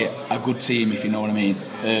to make it a good team, if you know what I mean.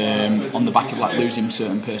 On the back of like losing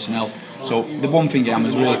certain personnel. So the one thing I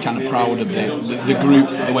was really kind of proud of the group,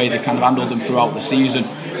 the way they kind of handled them throughout the season.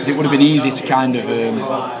 Because it would have been easy to kind of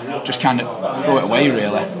just kind of throw it away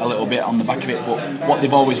really a little bit on the back of it. But what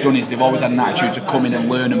they've always done is they've always had an attitude to come in and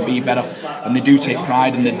learn and be better. And they do take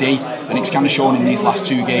pride in the D. And it's kind of shown in these last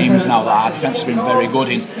 2 games now that our defence has been very good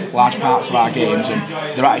in large parts of our games. And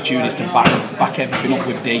their attitude is to back everything up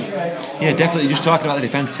with D. Yeah, definitely. Just talking about the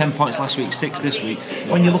defence, 10 points last week, 6 this week.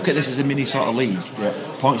 When you look at this as a mini sort of league,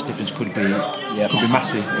 points difference could be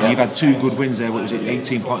massive. Yeah. You've had 2 good wins there. What was it?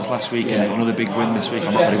 18 points last week and another big win this week.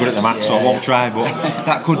 I'm not very good at the maths, so I won't try. But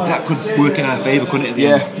that could work in our favour, couldn't it? At the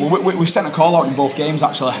end? Well, we sent a call out in both games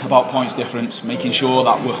actually about points difference, making sure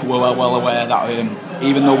that we're well aware that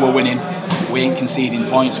even though we're winning, we ain't conceding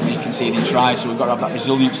points, we ain't conceding tries. So we've got to have that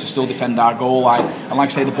resilience to still defend our goal line. And like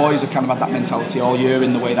I say, the boys have kind of had that mentality all year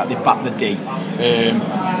in the way that they back the D.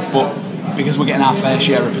 But because we're getting our fair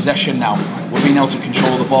share of possession now, we're being able to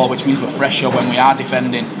control the ball, which means we're fresher when we are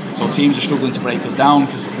defending. So teams are struggling to break us down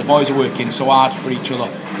because the boys are working so hard for each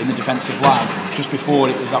other in the defensive line. Just before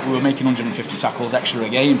it was that we were making 150 tackles extra a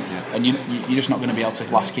game, and you're just not going to be able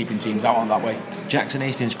to last keeping teams out on that way. Jackson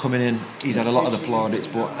Hastings coming in, he's had a lot of the plaudits,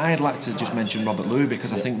 but I'd like to just mention Robert Louis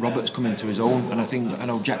because I think Robert's coming to his own, and I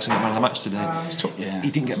know Jackson got man of the match today.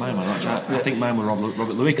 He didn't get my man of the match. I think mine were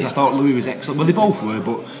Robert Louis because I thought Louis was excellent. Well, they both were,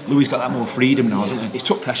 but Louis got that more freedom now, hasn't he? He's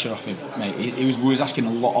took pressure off him, mate. We was asking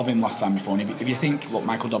a lot of him last time before, and if you think, look,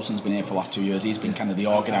 Michael Dobson's been here for the last 2 years, he's been kind of the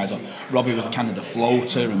organiser. Robbie was kind of the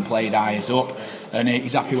floater and played eyes up, and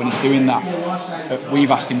he's happy when he's doing that. We've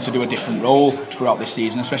asked him to do a different role throughout this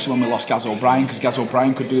season, especially when we lost Gaz O'Brien, because Gaz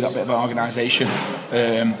O'Brien could do that bit of organisation.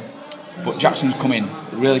 But Jackson's come in,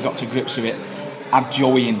 really got to grips with it. Add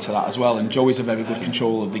Joey into that as well, and Joey's a very good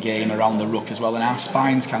control of the game around the ruck as well, and our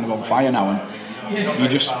spine's kind of on fire now. And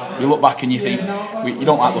you look back and you think, you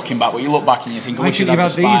don't like looking back, but you look back and you think, we should have the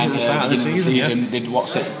spine at the start of the season.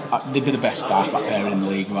 They'd be the best half back pair in the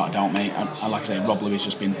league without a doubt, mate. And like I say, Rob Lewis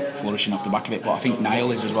has just been flourishing off the back of it, but I think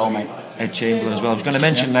Niall is as well, mate. Ed Chamberlain as well. I was going to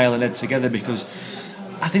mention Niall and Ed together because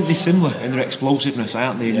I think they're similar in their explosiveness,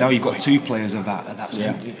 aren't they? Now you've got 2 players of that.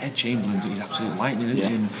 Ed Chamberlain, he's absolute lightning, isn't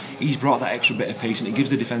he? And he's brought that extra bit of pace, and it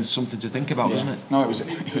gives the defence something to think about, doesn't it? No, it was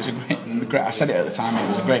a great. I said it at the time. It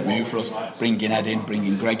was a great move for us, bringing Ed in,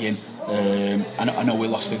 bringing Greg in. I know we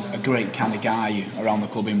lost a great kind of guy around the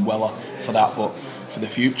club in Weller for that, but for the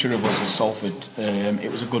future of us as Salford,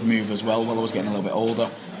 it was a good move as well. Weller was getting a little bit older.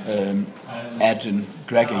 Ed and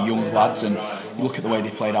Greg are young lads, and you look at the way they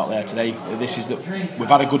played out there today. We've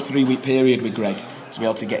had a good 3-week period with Greg to be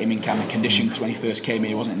able to get him in kind of condition, because when he first came here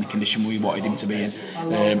he wasn't in the condition we wanted him to be in,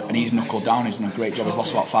 and he's knuckled down. He's done a great job. He's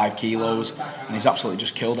lost about 5 kilos and he's absolutely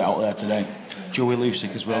just killed it out there today. Joey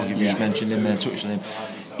Lusick as well, you've just mentioned him there, touched on him.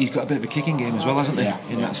 He's got a bit of a kicking game as well, hasn't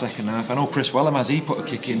he? In that second half. I know Chris Wellham has. He put a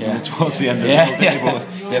kick in towards the end of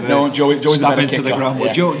the No, Joey's a better into kicker. The ground.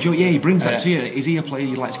 But Joe, he brings that to you. Is he a player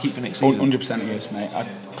you'd like to keep for next season? 100% he is, mate.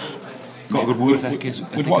 Got a good word ethic as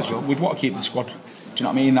well. We'd want to keep the squad. Do you know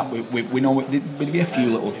what I mean? That we know there'd be a few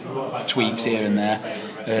little tweaks here and there.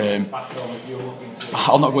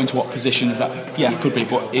 I'll not go into what positions that it could be,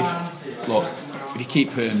 but if you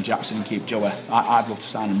keep Jackson and keep Joey, I'd love to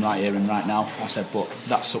sign him right here and right now. I said, but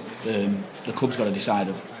that's up, the club's got to decide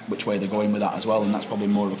of which way they're going with that as well, and that's probably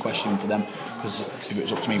more of a question for them, because if it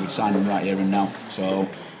was up to me, we'd sign him right here and now. So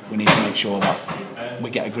we need to make sure that we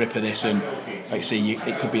get a grip of this, and like I say,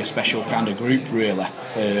 it could be a special kind of group really,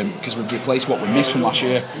 because we've replaced what we missed from last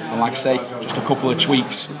year, and like I say, just a couple of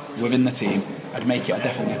tweaks within the team, I'd make it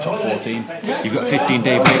definitely a top 14. You've got a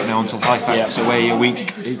 15-day break now until Halifax away a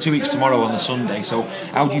week, 2 weeks tomorrow on the Sunday. So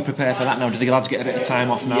how do you prepare for that now? Do the lads get a bit of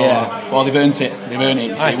time off now? Yeah, well they've earned it.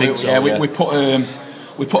 You see, I think so.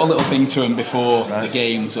 We put a little thing to them before the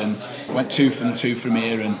games, and went 2 from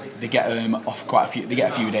here, and they get off quite a few. They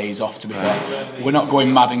get a few days off. To be fair, we're not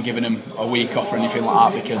going mad and giving them a week off or anything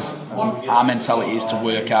like that, because our mentality is to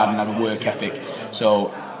work hard and have a work ethic.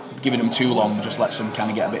 So giving them too long just lets them kind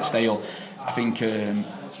of get a bit stale. I think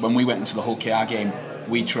when we went into the Hull KR game,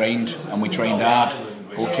 we trained hard.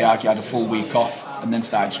 Hull KR had a full week off and then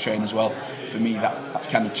started to train as well. For me, that's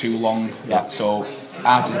kind of too long. Yeah. So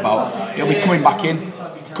ours is about, it'll be coming back in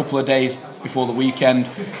a couple of days before the weekend,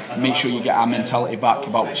 make sure you get our mentality back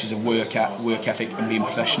about which is a work ethic and being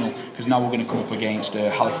professional, because now we're going to come up against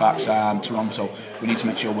Halifax and Toronto. We need to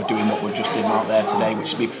make sure we're doing what we've just done out there today,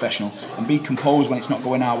 which is be professional and be composed when it's not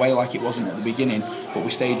going our way like it wasn't at the beginning, but we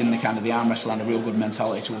stayed in the kind of the arm wrestle and a real good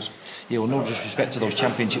mentality to us. Yeah, well, no disrespect to those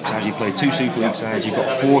championship sides. You played 2 Super League sides, you've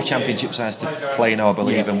got 4 championship sides to play now, I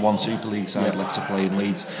believe, and 1 Super League side left to play in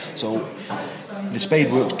Leeds. So the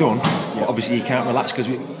spade work's done. Obviously you can't relax, because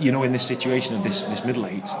in this situation of this middle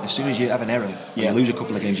eight, as soon as you have an error, you lose a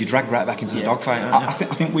couple of games, you drag right back into the dogfight, aren't you?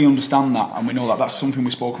 I think we understand that, and we know that that's something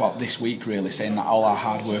we spoke about this week, really, saying that all our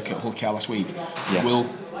hard work at Hull KR last week will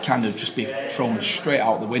kind of just be thrown straight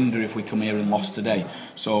out the window if we come here and lost today.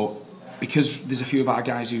 So because there's a few of our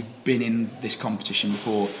guys who've been in this competition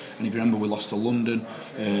before, and if you remember, we lost to London,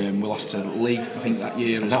 we lost to Leigh, I think, that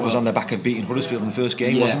year. And that was on the back of beating Huddersfield in the first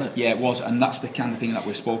game, wasn't it? Yeah, it was, and that's the kind of thing that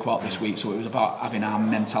we spoke about this week. So it was about having our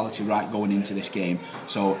mentality right going into this game.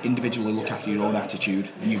 So individually look after your own attitude,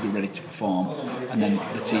 and you be ready to perform, and then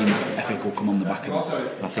the team ethic will come on the back of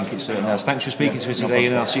that. I think it certainly has. Thanks for speaking to us today,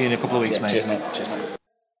 and I'll see you in a couple of weeks, mate. Cheers, mate. Cheers, mate.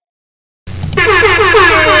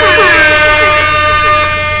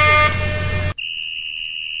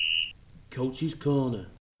 Coach's Corner.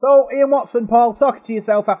 So, Ian Watson, Paul, talking to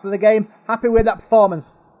yourself after the game, happy with that performance?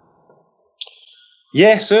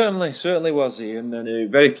 Yeah, certainly was, Ian, and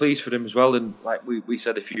very pleased for him as well. And like we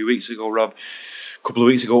said a few weeks ago, Rob, a couple of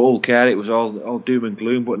weeks ago, Hull KR, it was all doom and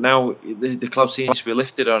gloom, but now the cloud seems to be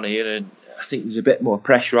lifted on Ian, and I think there's a bit more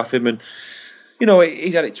pressure off him, and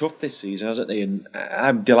he's had it tough this season, hasn't he? And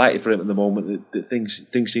I'm delighted for him at the moment that things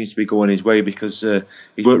seem to be going his way, because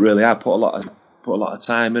he's worked really hard, put a lot of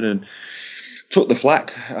time in, and took the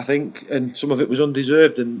flack, I think, and some of it was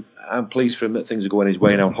undeserved, and I'm pleased for him that things are going his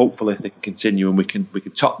way now. Hopefully they can continue, and we can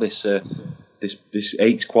top this 8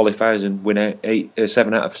 qualifiers and win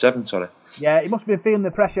 7 out of 7. Sorry. Yeah, he must have been feeling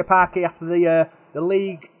the pressure, Parky, after the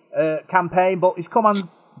league campaign, but he's come on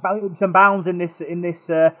leaps and bounds in this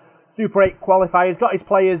Super 8 qualifier. He's got his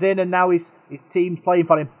players in, and now his team's playing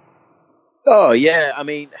for him. Oh yeah, I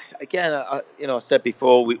mean, again, I said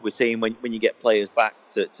before, we're seeing when you get players back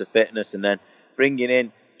to fitness, and then bringing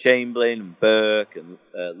in Chamberlain and Burke and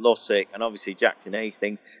Lussick and obviously Jackson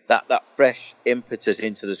Hastings, that fresh impetus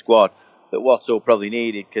into the squad that Watso probably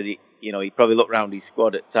needed, because he probably looked around his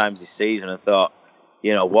squad at times this season and thought,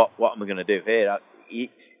 what am I going to do here?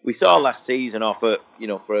 We saw last season for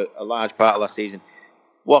a large part of last season,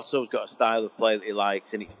 Watso's got a style of play that he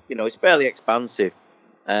likes, and it's fairly expansive.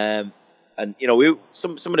 And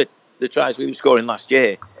some of the tries we were scoring last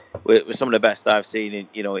year were some of the best I've seen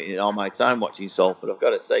in all my time watching Salford. I've got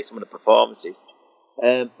to say, some of the performances.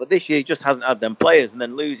 But this year he just hasn't had them players, and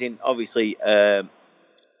then losing obviously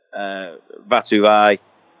Vatuvai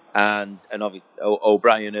and obviously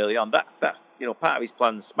O'Brien early on. That's part of his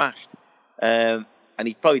plan smashed. And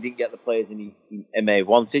he probably didn't get the players he may have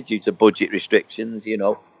wanted due to budget restrictions.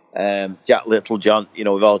 Jack Littlejohn,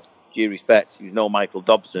 with all due respect, he was no Michael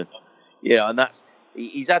Dobson. And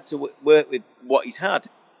he's had to work with what he's had,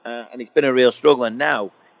 and it's been a real struggle. And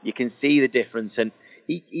now you can see the difference. And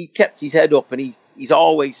he kept his head up, and he's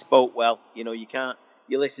always spoke well. You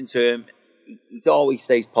listen to him, he always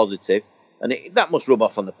stays positive, and that must rub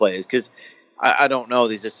off on the players, because I don't know.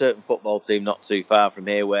 There's a certain football team not too far from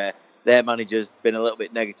here where their manager's been a little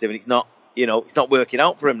bit negative, and it's not working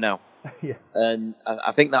out for him now. Yeah. And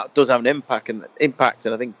I think that does have an impact, and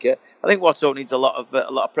I think Watso needs a lot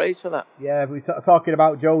of praise for that. Yeah, we're talking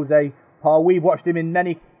about Jose, Paul. We've watched him in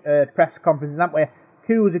many press conferences, haven't we?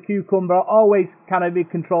 Cool as a cucumber, always kind of in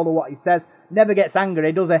control of what he says. Never gets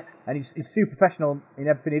angry, does he? And he's super professional in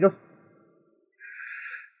everything he does.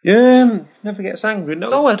 Yeah, never gets angry.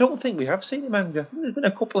 No, I don't think we have seen him angry. I think there's been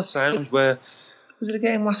a couple of times where, was it a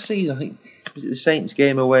game last season? I think, was it the Saints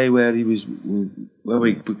game away where we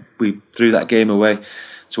threw that game away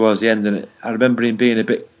towards the end, and I remember him being a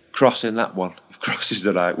bit cross in that one. If cross is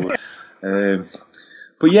the right word.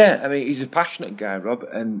 But yeah, I mean, he's a passionate guy, Rob,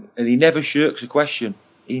 and he never shirks a question.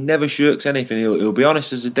 He never shirks anything. He'll be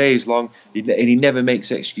honest as the day is long, and he never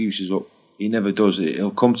makes excuses up. He never does it.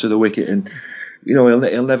 He'll come to the wicket, and he'll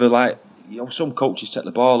never some coaches set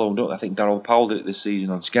the ball on, don't they? I think Darryl Powell did it this season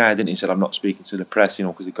on Sky, didn't he? He said, I'm not speaking to the press,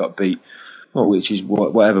 because he got beat, which is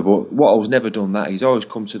whatever. But Watto's never done that. He's always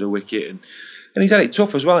come to the wicket, and he's had it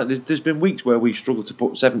tough as well. There's been weeks where we've struggled to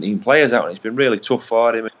put 17 players out, and it's been really tough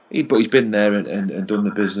for him. But he's been there and done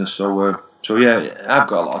the business. So yeah, I've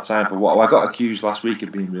got a lot of time for Watto. I got accused last week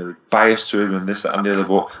of being really biased to him and this, that, and the other,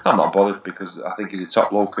 but I'm not bothered because I think he's a top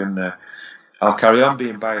bloke, and I'll carry on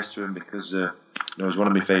being biased to him because he's one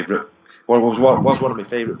of my favourite. Was one of my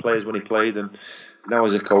favourite players when he played, and now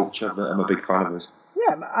as a coach, I'm a big fan of his.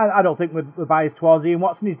 Yeah, I don't think we're biased towards Ian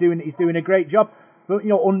Watson. He's doing a great job. But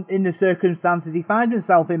in the circumstances he finds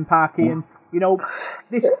himself in, Parky, and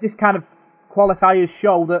this kind of qualifiers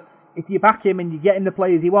show that if you back him and you get him the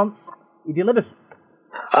players he wants, he delivers.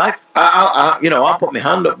 I'll put my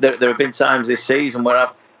hand up. There have been times this season where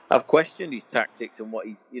I've questioned his tactics and what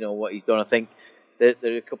he's done. I think there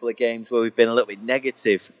are a couple of games where we've been a little bit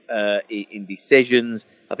negative in decisions.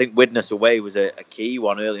 I think Widnes away was a key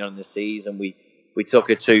one early on in the season. We took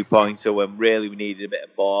a 2-pointer when really we needed a bit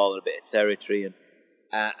of ball and a bit of territory,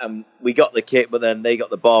 and we got the kick, but then they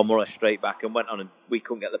got the ball more or less straight back and went on, and we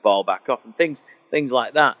couldn't get the ball back off, and things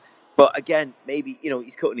like that. But again, maybe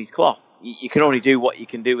he's cutting his cloth. You can only do what you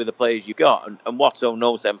can do with the players you got, and Watto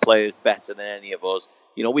knows them players better than any of us.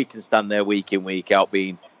 We can stand there week in, week out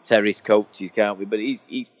being Terry's coaches, can't we? But he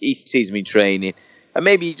sees me training, and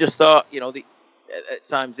maybe he just thought, at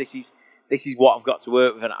times this is what I've got to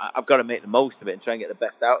work with, and I've got to make the most of it and try and get the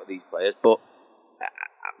best out of these players. But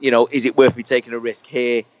is it worth me taking a risk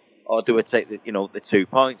here, or do I take the 2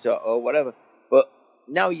 points or whatever? But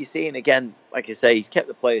now you're seeing again, like I say, he's kept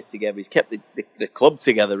the players together, he's kept the club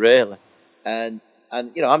together really, and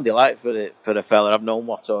I'm delighted for the fella. I've known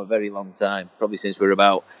Watto a very long time, probably since we were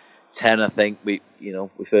about 10, I think. We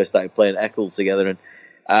first started playing Eccles together, and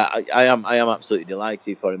I am absolutely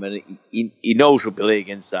delighted for him. And he knows rugby league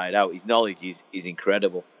inside out. His knowledge is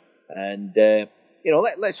incredible, and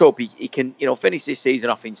let's hope he can finish this season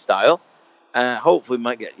off in style. Hopefully, we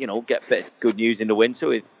might get a bit of good news in the winter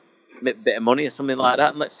with a bit of money or something like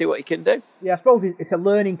that, and let's see what he can do. Yeah, I suppose it's a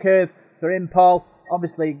learning curve for him, Paul.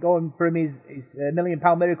 Obviously, going from his £1 million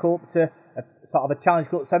Miracle up to a sort of a Challenge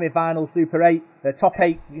Cup semi-final, Super 8, top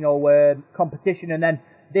 8, competition, and then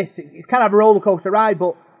this. It's kind of a roller coaster ride,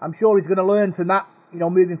 but I'm sure he's going to learn from that,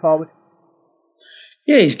 moving forward.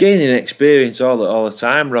 Yeah, he's gaining experience all the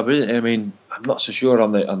time, Rob. I mean, I'm not so sure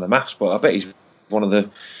on the maths, but I bet he's one of the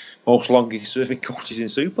most longest serving coaches in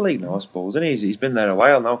Super League now, I suppose. And he's been there a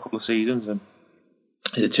while now, a couple of seasons, and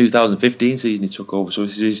the 2015 season he took over, so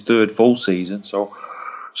this is his third full season. So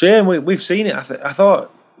yeah, we've seen it. I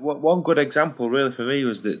thought one good example really for me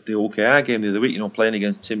was the OKR game the other week. Playing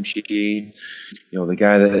against Tim Sheen, the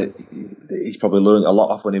guy that he's probably learned a lot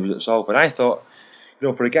off when he was at Salford. I thought,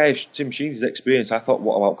 for a guy of Tim Sheen's experience, I thought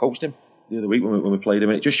what about coached him the other week when we played him,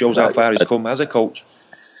 and it just shows how far he's come as a coach.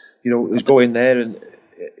 He's going there and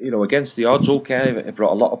against the odds. OKR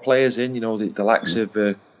brought a lot of players in. The likes of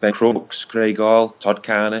Ben Crooks, Craig Hall, Todd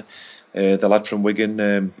Carney, the lad from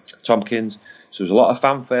Wigan, Tompkins. So there's a lot of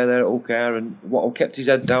fanfare there at OKR, and Watto kept his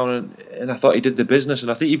head down, and I thought he did the business, and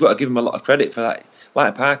I think you've got to give him a lot of credit for that.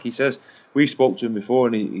 Like Park, he says, we spoke to him before,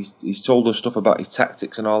 and he's told us stuff about his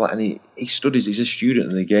tactics and all that, and he studies. He's a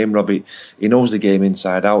student in the game, Robbie. He knows the game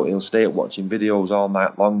inside out. He'll stay up watching videos all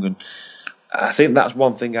night long, and I think that's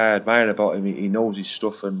one thing I admire about him. He knows his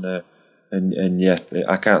stuff, and yeah,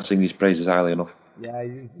 I can't sing his praises highly enough. Yeah,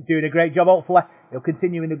 he's doing a great job. Hopefully, he'll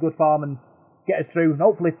continue in the good form and get us through. And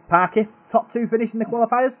hopefully, Parky, top 2 finish in the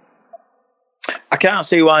qualifiers. I can't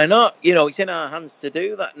see why not. It's in our hands to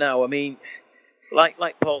do that now. I mean,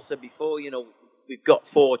 like Paul said before, we've got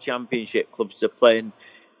 4 championship clubs to play, and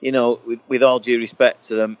with all due respect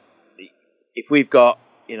to them, if we've got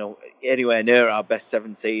anywhere near our best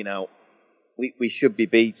 17 out, we should be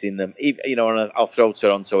beating them. And I'll throw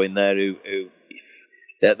Toronto in there, who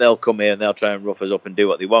they'll come here and they'll try and rough us up and do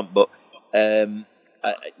what they want. But the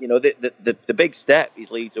big step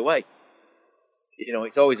is Leeds away.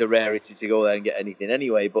 It's always a rarity to go there and get anything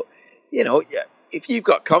anyway. But if you've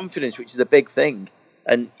got confidence, which is a big thing,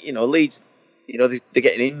 and Leeds, they're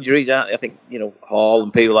getting injuries out. I think Hall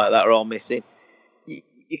and people like that are all missing.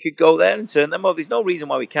 You could go there and turn them over. There's no reason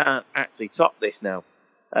why we can't actually top this now.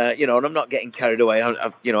 And I'm not getting carried away.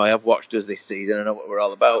 I have watched us this season. I know what we're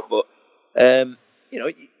all about. But it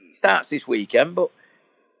starts this weekend. But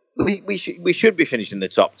we should be finishing the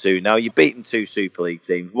top 2 now. You've beaten 2 Super League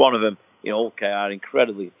teams. One of them, OKR, are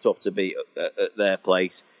incredibly tough to beat at their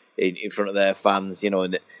place in front of their fans.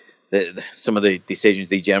 And some of the decisions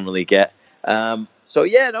they generally get. I'm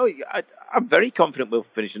very confident we'll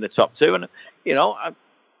finish in the top 2. And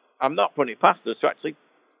I'm not putting it past us to actually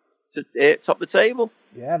top the table.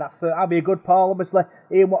 Yeah, that'll be a good Paul. Obviously,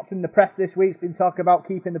 Ian Watson in the press this week's been talking about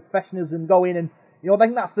keeping the professionalism going, and I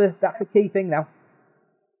think that's the key thing now.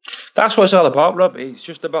 That's what it's all about, Rob. It's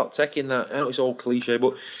just about taking that. I know it's all cliche,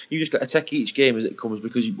 but you just got to take each game as it comes,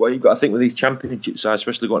 because you've got to think with these championship sides,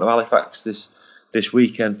 especially going to Halifax this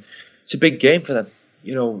weekend, it's a big game for them.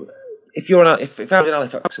 If I was an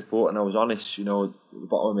Halifax supporter and I was honest, at the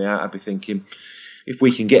bottom of my heart, I'd be thinking, if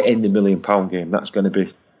we can get in the £1 million game, that's going to be,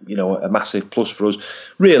 a massive plus for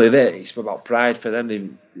us. Really, it's about pride for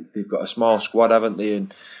them. They've got a small squad, haven't they?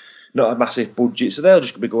 And not a massive budget, so they'll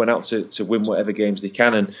just be going out to win whatever games they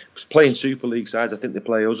can. And playing Super League sides, I think they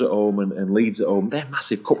play us at home and Leeds at home. They're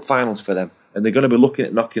massive cup finals for them, and they're going to be looking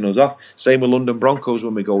at knocking us off. Same with London Broncos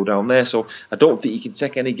when we go down there. So I don't think you can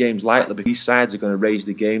take any games lightly, because these sides are going to raise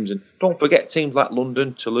the games. And don't forget, teams like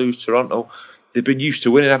London, Toulouse, Toronto, they've been used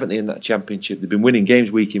to winning, haven't they, in that championship? They've been winning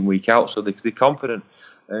games week in, week out, so they're confident,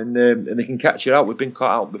 and they can catch you out. We've been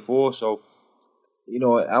caught out before, so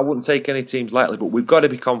I wouldn't take any teams lightly, but we've got to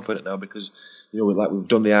be confident now, because we've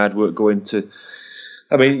done the hard work going to.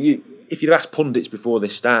 I mean, if you'd asked pundits before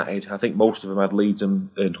this started, I think most of them had Leeds and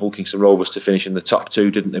Hull Kingston Rovers to finish in the top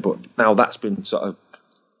two, didn't they? But now that's been sort of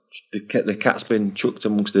the cat's been chucked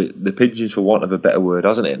amongst the pigeons, for want of a better word,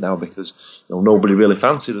 hasn't it? Now, because nobody really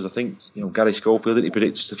fancied us. I think Gary Schofield, didn't he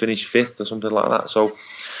predict us to finish 5th or something like that?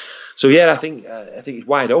 So yeah, I think it's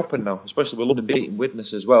wide open now, especially with London beating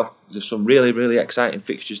Widnes as well. There's some really, really exciting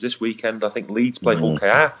fixtures this weekend. I think Leeds play Hull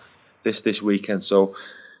KR this weekend. So,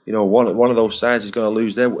 one of those sides is going to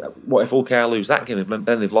lose there. What if Hull KR lose that game?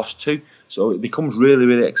 Then they've lost 2. So it becomes really,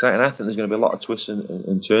 really exciting. I think there's going to be a lot of twists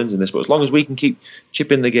and turns in this. But as long as we can keep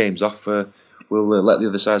chipping the games off, we'll let the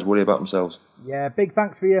other sides worry about themselves. Yeah, big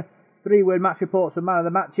thanks for your 3-word match reports for man of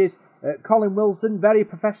the matches. Colin Wilson, very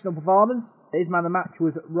professional performance. His man of the match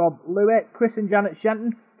was Rob Louis. Chris and Janet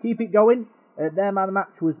Shenton, keep it going. Their man of the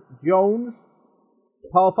match was Jones.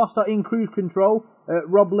 Paul Foster in cruise control.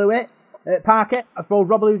 Rob Louis. Parker, I suppose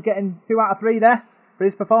Rob Louis getting 2 out of 3 there for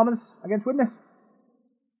his performance against Widnes.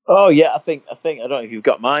 Oh yeah, I think I don't know if you've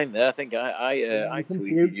got mine there. I think I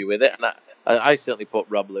tweeted you with it, and I certainly put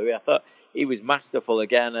Rob Louis. I thought he was masterful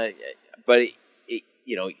again, but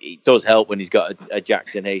it does help when he's got a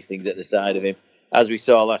Jackson Hastings at the side of him. As we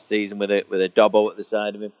saw last season with a Dobbo at the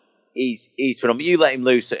side of him, he's phenomenal. You let him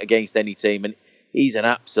loose against any team, and he's an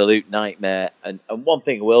absolute nightmare. And one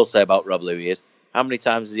thing I will say about Rob Louis is, how many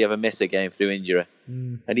times does he ever miss a game through injury?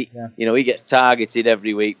 And he gets targeted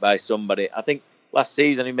every week by somebody. I think last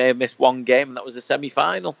season he may have missed 1 game, and that was a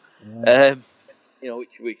semi-final.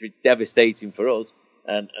 Which was devastating for us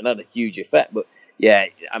and had a huge effect. But yeah,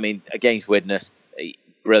 I mean, against Widnes,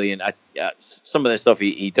 brilliant. Some of the stuff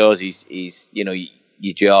he does, he's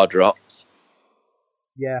your jaw drops.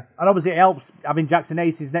 Yeah, and obviously it helps having Jackson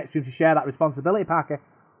Hastings next to him to share that responsibility, Parker.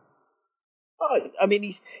 Oh, I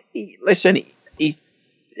mean,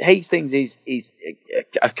 Hastings is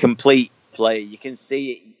a complete player. You can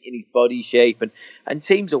see it in his body shape, and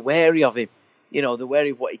teams are wary of him. They're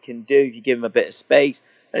wary of what he can do if you give him a bit of space.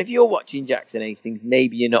 And if you're watching Jackson Hastings,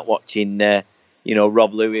 maybe you're not watching,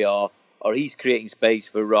 Rob Louis or he's creating space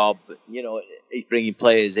for Rob. He's bringing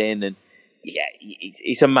players in, and yeah,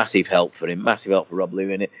 it's a massive help for him, massive help for Rob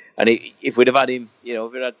Louis. And if we'd have had him,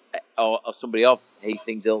 if we'd had or somebody of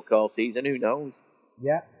Hastings' ilk all season, who knows?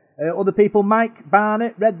 Yeah. Other people, Mike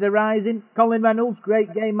Barnett, Reds are rising. Colin Reynolds,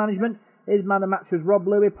 great game management. His man of the match was Rob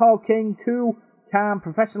Louis. Paul King, cool, calm,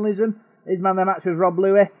 professionalism. His man of the match was Rob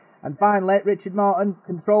Louis. And finally, Richard Morton,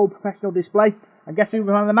 controlled, professional display. And guess who was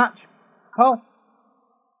man of the match? Paul?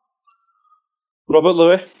 Robert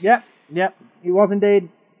Louis. Yep. He was indeed.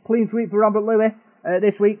 Clean sweep for Robert Louis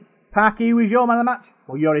this week. Parky, who was your man of the match?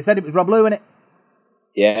 Well, you already said it was Rob Louis, innit?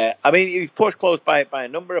 Yeah, I mean, he was pushed close by a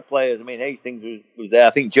number of players. I mean, Hastings was there. I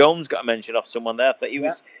think Jones got a mention off someone there. I thought he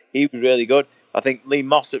was really good. I think Lee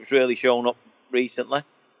Mossop's really shown up recently.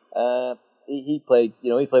 He played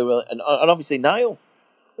well, and obviously Niall,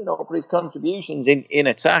 for his contributions in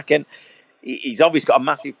attack, and he's obviously got a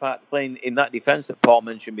massive part to play in that defence that Paul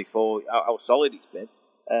mentioned before. How solid it's been.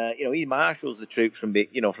 He marshals the troops from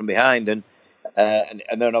behind and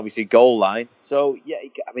then obviously goal line. So yeah,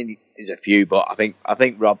 I mean, there's a few, but I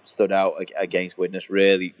think Rob stood out against Widnes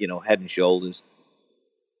really, head and shoulders.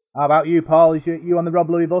 How about you, Paul? Is you on the Rob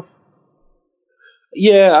Louis bus?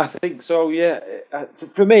 Yeah, I think so. Yeah,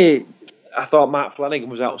 for me, I thought Mark Flanagan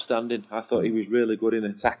was outstanding. I thought he was really good in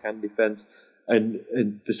attack and defence. And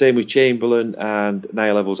the same with Chamberlain and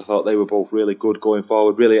Niall Evans. I thought they were both really good going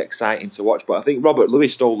forward, really exciting to watch. But I think Robert Louis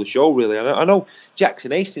stole the show, really. I know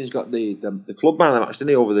Jackson Hastings got the club man of the match,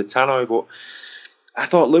 didn't he, over the Tannoy, but I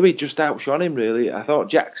thought Louis just outshone him, really. I thought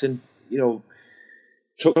Jackson,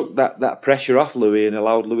 took that pressure off Louis and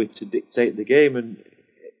allowed Louis to dictate the game. And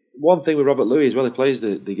one thing with Robert Louis as well, he plays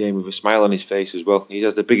the game with a smile on his face as well. He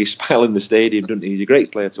has the biggest smile in the stadium, doesn't he? He's a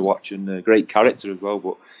great player to watch and a great character as well.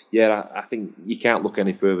 But yeah, I think you can't look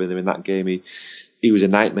any further than him in that game. He was a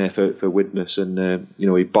nightmare for Widnes, and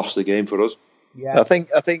he bossed the game for us. Yeah, I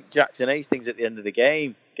think Jackson Hastings at the end of the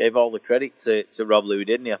game gave all the credit to Rob Louis,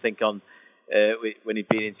 didn't he? I think on when he'd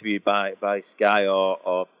been interviewed by Sky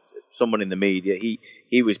or someone in the media,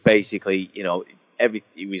 he was basically he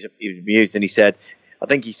was amused, and he said if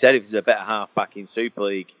there's a better half-back in Super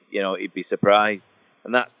League, he'd be surprised.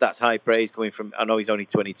 And that's high praise coming from, I know he's only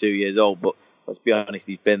 22 years old, but let's be honest,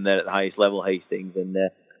 he's been there at the highest level, Hastings. And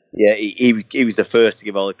he was the first to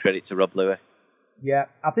give all the credit to Rob Louis. Yeah,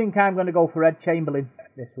 I think I'm going to go for Ed Chamberlain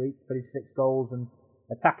this week for his 6 goals and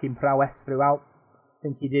attacking prowess throughout. I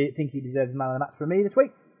think he deserves man of the match from me this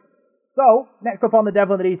week. So, next up on the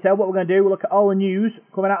Devil in the Detail, what we're going to do, we'll look at all the news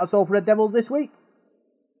coming out of Salford Red Devils this week.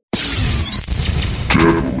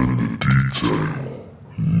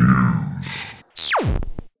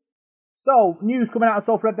 So, news coming out of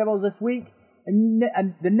Salford Red Devils this week, and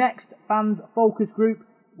the next fans focus group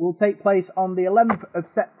will take place on the 11th of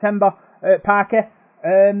September at Parker.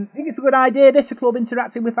 I think it's a good idea, this, a club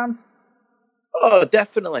interacting with fans. Oh,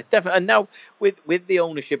 definitely. And now with the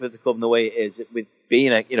ownership of the club and the way it is, with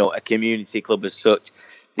being a community club as such,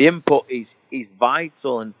 the input is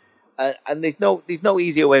vital, and there's no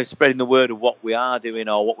easier way of spreading the word of what we are doing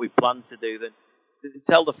or what we plan to do than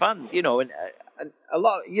tell the fans. And a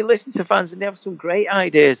lot, you listen to fans and they have some great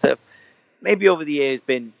ideas that have maybe over the years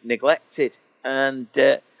been neglected, and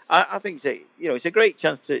I think it's a great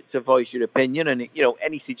chance to voice your opinion, and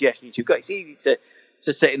any suggestions you've got. It's easy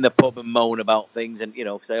to sit in the pub and moan about things and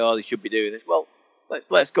say, oh, they should be doing this. Well,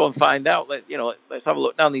 let's go and find out. Let's have a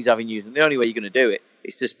look down these avenues, and the only way you're going to do it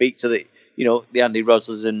is to speak to the Andy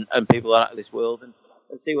Roslers and people out of this world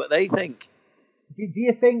and see what they think. Do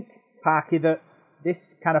you think, Parky, that this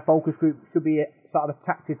kind of focus group should be sort of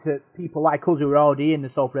attracted to people like us who are already in the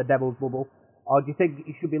Salford Red Devils bubble, or do you think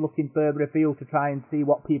you should be looking further afield to try and see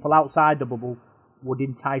what people outside the bubble would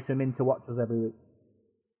entice them in to watch us every week?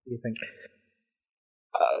 What do you think?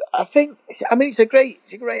 It's a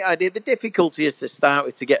great idea. The difficulty is to start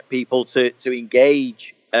with to get people to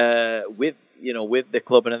engage with the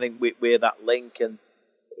club, and I think we're that link, and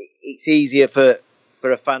it's easier for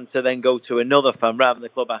a fan to then go to another fan rather than the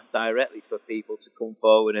club ask directly for people to come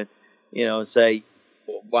forward and say,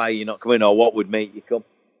 well, why are you not coming, or what would make you come.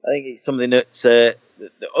 I think it's something that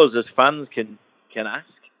us as fans can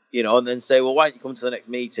ask, and then say, well, why don't you come to the next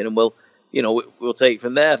meeting, and we'll take it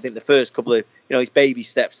from there. I think the first couple of, it's baby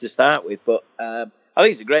steps to start with, but I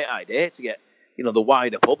think it's a great idea to get, the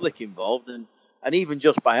wider public involved, and even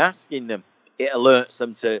just by asking them, it alerts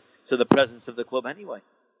them to the presence of the club anyway.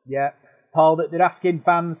 Yeah, Paul, they're asking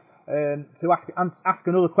fans to ask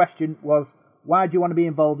another question was, why do you want to be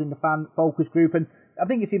involved in the fan focus group? And I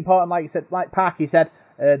think it's important, like you said, like Parky said,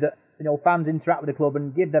 that fans interact with the club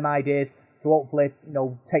and give them ideas to hopefully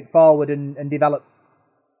take forward and develop.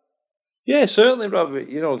 Yeah, certainly, Robert.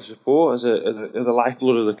 The supporters are the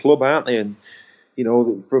lifeblood of the club, aren't they? And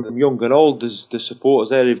from young and old, there's the supporters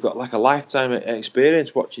there who've got like a lifetime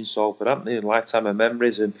experience watching Salford, haven't they? And lifetime of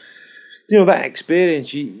memories, and that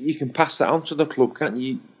experience, you can pass that on to the club, can't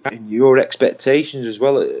you? And your expectations as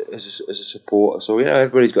well as a supporter. So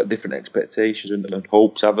everybody's got different expectations and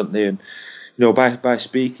hopes, haven't they? And by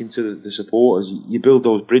speaking to the supporters, you build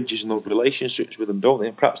those bridges and those relationships with them, don't they?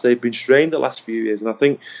 And perhaps they've been strained the last few years. And I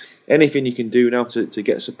think anything you can do now to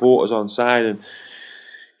get supporters on side and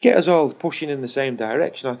get us all pushing in the same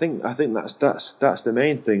direction, I think that's the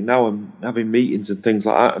main thing now. And having meetings and things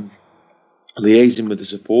like that and liaising with the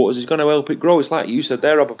supporters is going to help it grow. It's like you said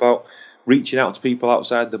there, Rob, about reaching out to people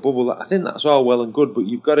outside the bubble. I think that's all well and good, but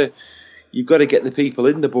you've got to get the people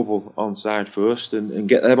in the bubble on side first and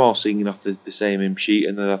get them all singing off the same hymn sheet,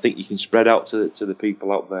 and then I think you can spread out to the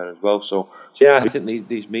people out there as well. So yeah, I think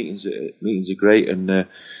these meetings are great, and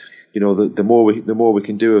the more we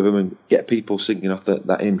can do of them and get people singing off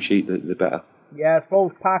that hymn sheet, the better. Yeah, I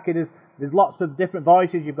suppose, Parky, there's lots of different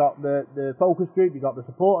voices. You've got the focus group, you've got the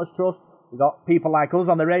supporters trust, you've got people like us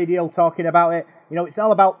on the radio talking about it. It's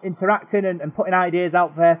all about interacting and putting ideas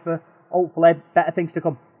out there for hopefully better things to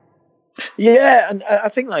come. Yeah, and I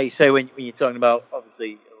think, like you say, when you're talking about,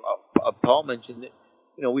 obviously, Paul mentioned that,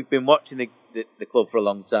 we've been watching the club for a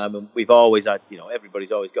long time, and we've always had,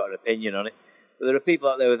 everybody's always got an opinion on it. But there are people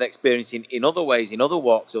out there with experience in other ways, in other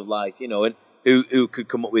walks of life, and who could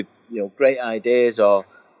come up with, great ideas or,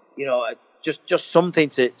 just something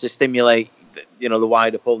to stimulate the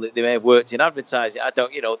wider public, they may have worked in advertising. I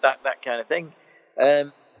don't, that kind of thing.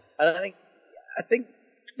 And I think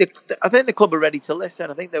the club are ready to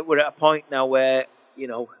listen. I think that we're at a point now where,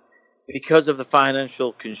 because of the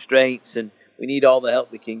financial constraints, and we need all the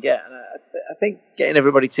help we can get. And I think getting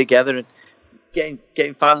everybody together and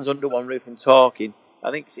getting fans under one roof and talking,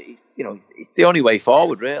 I think it's the only way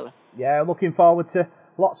forward, really. Yeah, looking forward to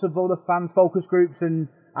lots of other fans focus groups and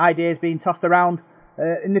ideas being tossed around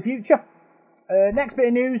in the future. Next bit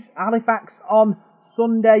of news: Halifax on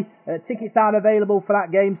Sunday. Tickets are available for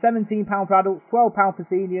that game. £17 for adults, £12 for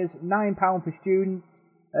seniors, £9 for students.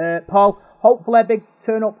 Paul, hopefully a big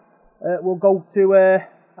turn up will go to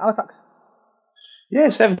Halifax. Yeah,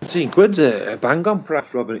 17 quid's a bang on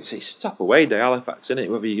price, Robin. It's a top away day, Halifax, isn't it?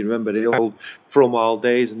 Whether you can remember the old From All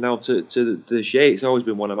days and now to the Shea, it's always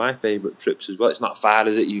been one of my favourite trips as well. It's not far,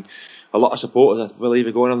 is it? A lot of supporters, I believe,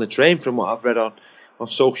 are going on the train from what I've read on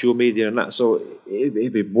social media and that. So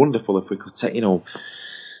it'd be wonderful if we could take, I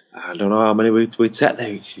don't know how many we'd take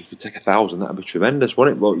there. If you could take 1,000, that'd be tremendous,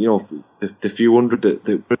 wouldn't it? But the few hundred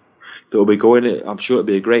that will be going, I'm sure it'll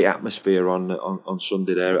be a great atmosphere on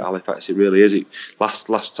Sunday there at Halifax. It really is.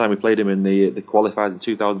 Last time we played him in the qualified in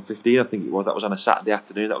 2015, I think it was. That was on a Saturday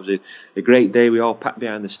afternoon. That was a great day. We all packed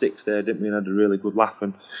behind the sticks there, didn't we? And had a really good laugh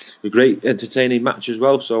and a great entertaining match as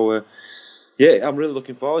well. So yeah, I'm really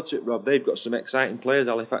looking forward to it, Rob. They've got some exciting players,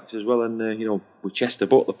 Halifax as well, and with Chester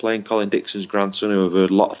Butler playing Colin Dixon's grandson, who I've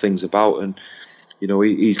heard a lot of things about, and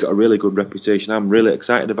he's got a really good reputation. I'm really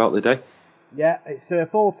excited about the day. Yeah, it's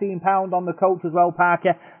 £14 on the coach as well, Parker.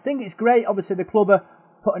 I think it's great, obviously, the club are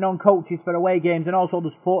putting on coaches for away games, and also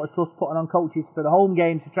the Supporters Trust putting on coaches for the home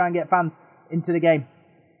games to try and get fans into the game.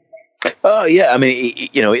 Oh, yeah, I mean,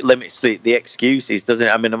 it limits the excuses, doesn't it?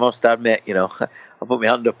 I mean, I must admit, I'll put my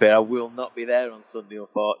hand up here, I will not be there on Sunday,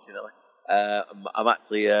 unfortunately. I'm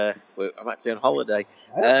actually on holiday.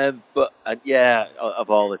 But yeah, of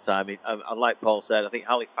all the time, and like Paul said, I think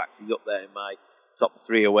Halifax is up there in my top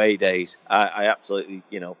 3 away days. I absolutely,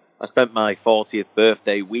 I spent my 40th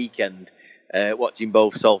birthday weekend watching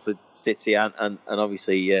both Salford City and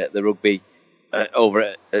obviously the rugby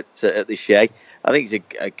over at the Shea. I think it's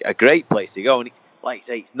a great place to go, and it's, like you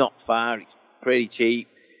say, it's not far. It's pretty cheap.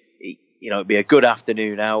 It'd be a good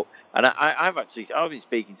afternoon out. And I've been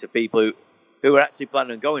speaking to people who are actually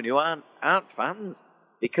planning on going who aren't fans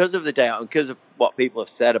because of the day out and because of what people have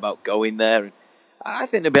said about going there. And I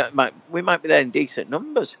think we might be there in decent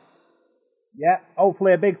numbers. Yeah,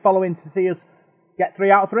 hopefully a big following to see us get 3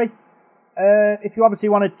 out of 3. If you obviously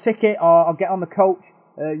want a ticket or get on the coach,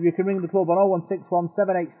 you can ring the club on 0161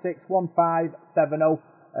 786 1570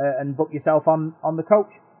 and book yourself on the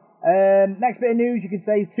coach. Next bit of news, you can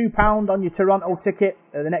save £2 on your Toronto ticket,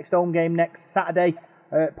 the next home game next Saturday.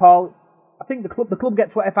 Paul, I think the club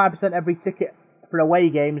get 25% every ticket for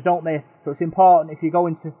away games, don't they? So it's important if you go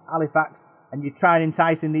into Halifax and you try and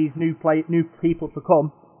entice in these new people to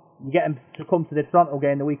come, you get them to come to the Toronto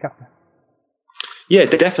game the week after. Yeah,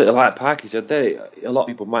 definitely. Like Parky said, a lot of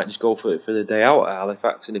people might just go for the day out at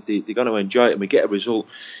Halifax, and if they're going to enjoy it and we get a result,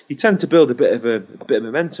 you tend to build a bit of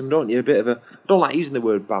momentum, don't you? I don't like using the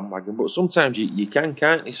word bandwagon, but sometimes you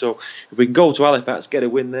can't you? So if we can go to Halifax, get a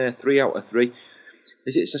win there, 3 out of 3.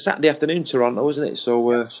 It's a Saturday afternoon, Toronto, isn't it?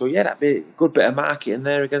 So yeah, that'd be a good bit of marketing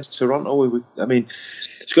there against Toronto. I mean,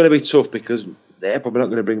 it's going to be tough because they're probably not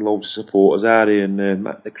going to bring loads of supporters, are they? And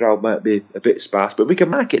the crowd might be a bit sparse, but we can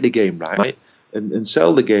market the game right and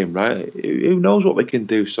sell the game right. Who knows what we can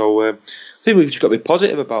do? So I think we've just got to be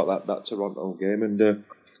positive about that Toronto game, and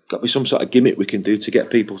got to be some sort of gimmick we can do to get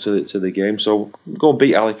people to the game. So go and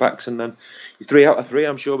beat Halifax, and then 3 out of 3.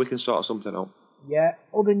 I'm sure we can sort something out. Yeah.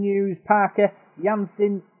 Other news, Parker.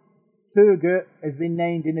 Yasin Turgut has been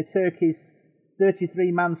named in the Turkey's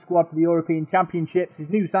 33-man squad for the European Championships. His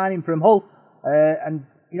new signing from Hull, and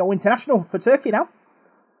international for Turkey now.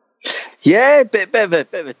 Yeah, bit of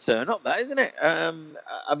a turn up, that, isn't it? I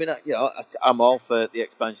mean, I'm all for the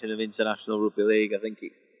expansion of international rugby league. I think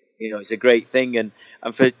it's a great thing, and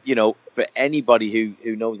for for anybody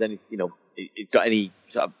who knows any got any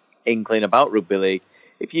sort of inkling about rugby league,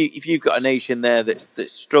 if you've got a nation there that's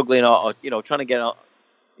struggling or trying to get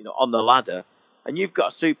on the ladder, and you've got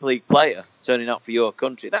a Super League player turning up for your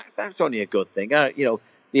country, that's only a good thing. The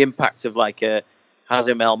impact of like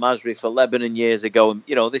Hazem El Masri for Lebanon years ago, and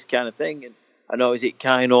this kind of thing. And I know, is it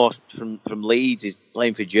Kainos from Leeds is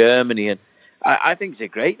playing for Germany, and I think it's a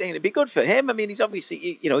great thing. It'd be good for him. I mean, he's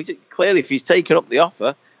obviously he's clearly, if he's taken up the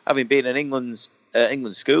offer, having been an England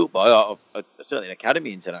schoolboy or certainly an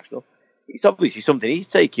academy international, it's obviously something he's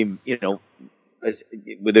taking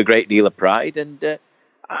with a great deal of pride. And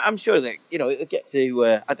I'm sure that it'll get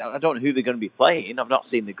to. I don't know who they're going to be playing. I've not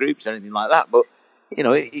seen the groups or anything like that, but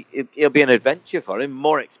it'll be an adventure for him,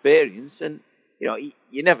 more experience, and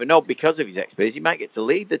you never know, because of his experience, he might get to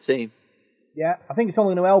lead the team. Yeah, I think it's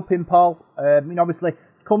only going to help him, Paul. Obviously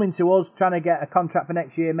coming to us, trying to get a contract for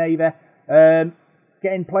next year, maybe.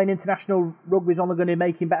 Playing international rugby is only going to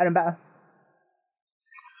make him better and better.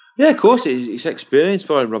 Yeah, of course, it's experience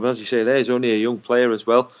for him, Robin. As you say there, he's only a young player as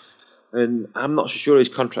well. And I'm not so sure his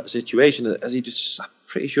contract situation, I'm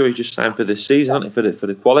pretty sure he's just signed for this season, hasn't he, for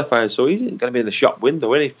the qualifiers. So he's going to be in the shop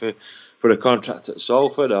window, isn't he, for a contract at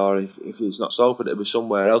Salford, or if it's not Salford, it'll be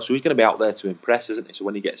somewhere else. So he's going to be out there to impress, isn't he? So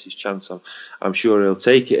when he gets his chance, I'm sure he'll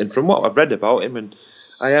take it. And from what I've read about him, and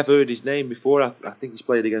I have heard his name before, I think he's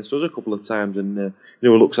played against us a couple of times, and he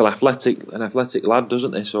looks an athletic lad,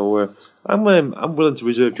 doesn't he? So I'm willing to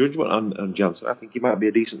reserve judgment on Jansen. I think he might be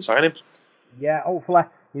a decent signing. Yeah, hopefully,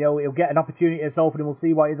 he'll get an opportunity at Salford and we'll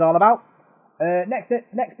see what he's all about. Next bit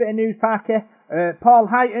of news, Parker. Paul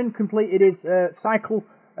Heighton completed his cycle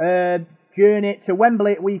journey to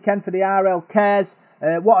Wembley at weekend for the RL Cares.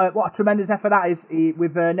 What a tremendous effort that is,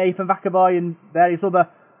 with Nathan Vacavoy and various other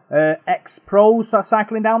ex-pros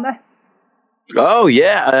cycling down there. Oh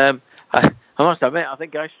yeah, I must admit, I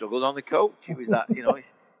think I struggled on the coach. It was that, it's a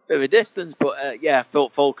bit of a distance, but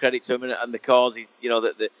full credit to him and the cause he's,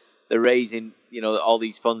 that they're raising, all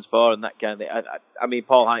these funds for and that kind of thing. I mean,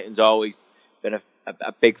 Paul Heighton's always been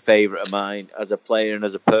a big favourite of mine as a player and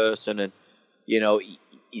as a person, and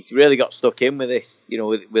he's really got stuck in with this,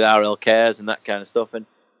 with RL Cares and that kind of stuff. And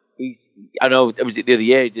I know, was it the other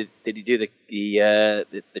year? Did he do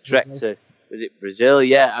the trek to, was it Brazil?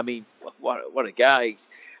 Yeah, I mean, what a guy.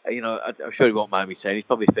 I'm sure he won't mind me saying he's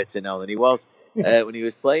probably fitter now than he was when he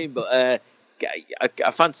was playing. But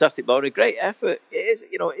a fantastic ball, a great effort. It is,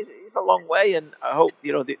 it's a long way, and I hope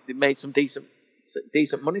they made some decent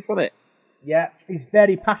money from it. Yeah, he's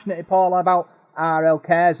very passionate, Paul, about RL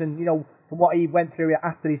Cares, and from what he went through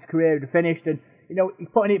after his career had finished, and he's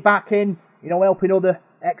putting it back in, helping other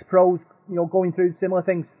ex-pros, going through similar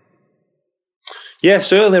things. Yeah,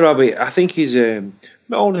 certainly, Robbie. I think he's not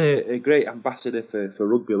only a great ambassador for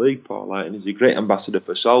rugby league, Paul Heighton, he's a great ambassador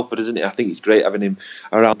for Salford, isn't he? I think it's great having him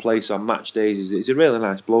around the place on match days. He's a really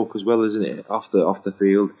nice bloke as well, isn't it? Off the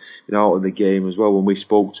field, out of the game as well. When we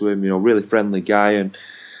spoke to him, really friendly guy, and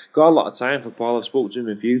got a lot of time for Paul. I've spoken to him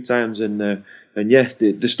a few times, and yes,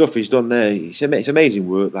 the stuff he's done there, it's amazing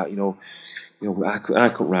work. That I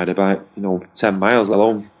couldn't ride a bike, 10 miles, let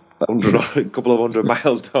alone a couple of 100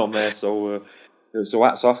 miles down there. So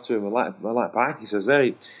hats off to him. I like bike. He says there,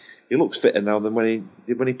 he looks fitter now than when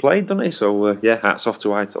he played, doesn't he? So hats off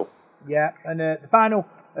to Ito. Yeah, and the final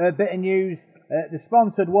bit of news: the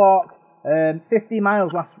sponsored walk, 50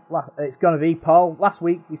 miles. It's going to be, Paul. Last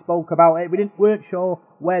week we spoke about it. We weren't sure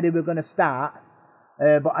where they were going to start,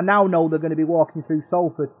 but I now know they're going to be walking through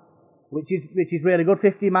Salford, which is really good.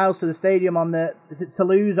 50 miles to the stadium on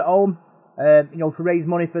Toulouse at home, to raise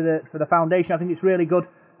money for the foundation. I think it's really good,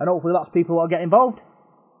 and hopefully lots of people will get involved.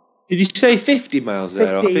 Did you say 50 miles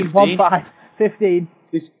there? 15, or 15? 15.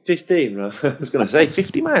 15, right? I was going to say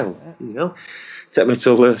 50 miles. Take me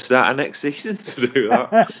till the start of next season to do that.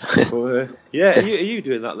 But, are you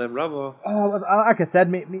doing that then, Rob? Or? Like I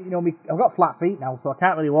said, I've got flat feet now, so I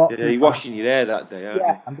can't really walk. Yeah, you're washing your hair that day, aren't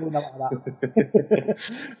you? I'm doing a lot of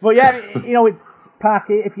that. But it's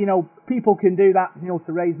Parky, if people can do that,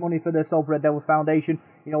 to raise money for the Salford Red Devils Foundation.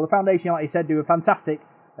 The foundation, like you said, do a fantastic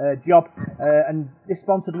job, and this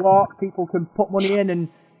sponsored walk, people can put money in and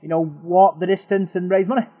walk the distance and raise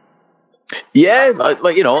money. Yeah,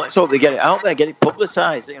 let's hope they get it out there, get it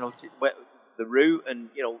publicised. The route, and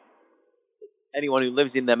anyone who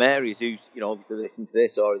lives in them areas who's obviously listening to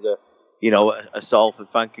this, or as a Salford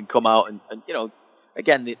fan, can come out and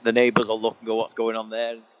again the neighbours will look and go, what's going on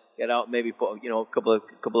there? And get out, maybe put a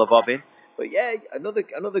couple of bob in. But yeah, another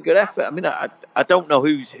good effort. I mean, I don't know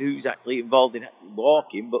who's actually involved in actually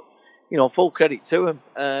walking, but full credit to him.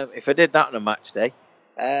 If I did that on a match day,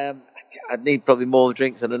 I'd need probably more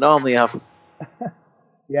drinks than I normally have.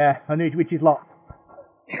 Yeah, which is lots.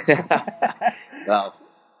 Well,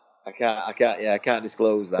 I can't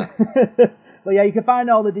disclose that. Well, yeah, you can find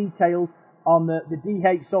all the details on the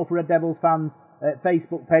DH Salford Red Devils fans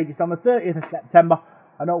Facebook page. It's on the 30th of September,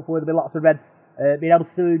 and hopefully there'll be lots of Reds being able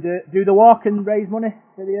to do the walk and raise money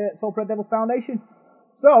for the Salford Red Devils Foundation.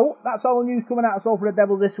 So, that's all the news coming out of Salford Red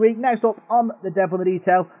Devils this week. Next up on the Devil in the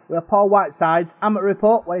Detail, we have Paul Whiteside's Amateur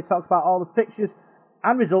Report, where he talks about all the fixtures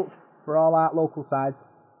and results for all our local sides.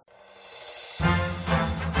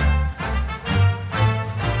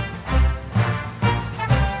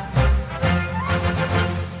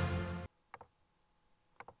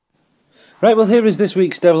 Right, well, here is this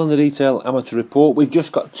week's Devil in the Detail amateur report. We've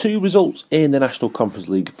just got 2 results in the National Conference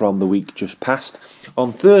League from the week just past.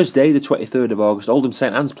 On Thursday, the 23rd of August, Oldham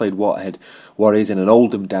St Anne's played Waterhead Warriors in an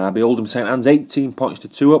Oldham derby. Oldham St Anne's 18 points to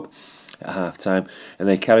 2 up at half-time, and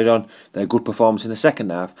they carried on their good performance in the second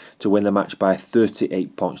half to win the match by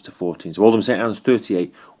 38 points to 14. So Oldham St Anne's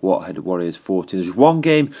 38, Waterhead Warriors 14. There's one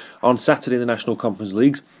game on Saturday in the National Conference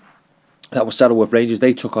Leagues. That was Saddleworth Rangers.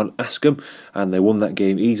 They took on Askham and they won that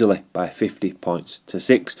game easily by 50 points to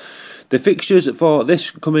 6. The fixtures for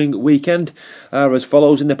this coming weekend are as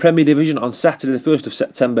follows. In the Premier Division on Saturday the 1st of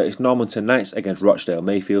September, it's Normanton Knights against Rochdale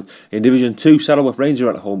Mayfield. In Division 2, Saddleworth Rangers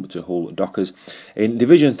are at home to Hull Dockers. In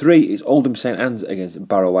Division 3, it's Oldham St Anne's against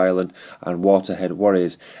Barrow Island and Waterhead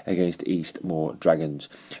Warriors against Eastmoor Dragons.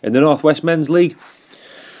 In the North West Men's League,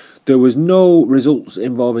 there was no results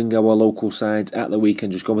involving our local sides at the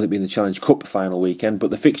weekend, just going with it being the Challenge Cup final weekend.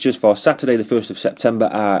 But the fixtures for Saturday the 1st of September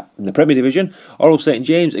are in the Premier Division, Orrell St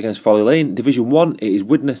James against Folly Lane. Division 1, it is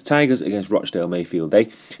Widnes Tigers against Rochdale Mayfield A.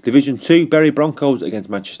 Division 2, Bury Broncos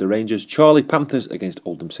against Manchester Rangers. Chorley Panthers against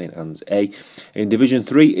Oldham St Anne's A. In Division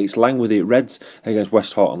 3, it's Langworthy Reds against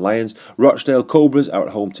West Horton Lions. Rochdale Cobras are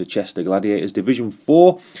at home to Chester Gladiators. Division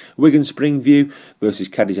 4, Wigan Springview versus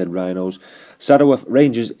Cadishead Rhinos. Saddleworth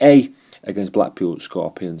Rangers A against Blackpool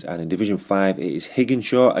Scorpions, and in Division 5 it is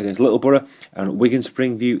Higginshaw against Littleborough and Wigan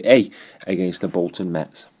Springview A against the Bolton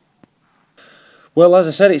Mets. Well, as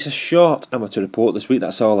I said, it's a short amateur report this week.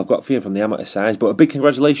 That's all I've got for you from the amateur side. But a big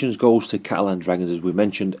congratulations goes to Catalan Dragons. As we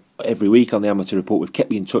mentioned every week on the amateur report, we've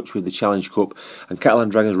kept you in touch with the Challenge Cup, and Catalan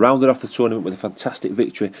Dragons rounded off the tournament with a fantastic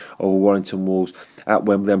victory over Warrington Wolves at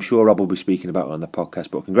Wembley. I'm sure Rob will be speaking about it on the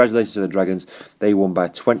podcast. But congratulations to the Dragons. They won by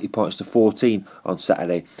 20 points to 14 on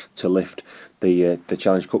Saturday to lift the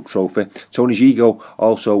Challenge Cup trophy. Tony Gigo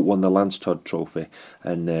also won the Lance Todd trophy,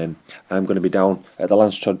 and I'm going to be down at the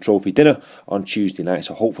Lance Todd trophy dinner on Tuesday night,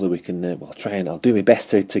 so hopefully we can I'll do my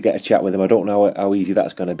best to get a chat with him. I don't know how easy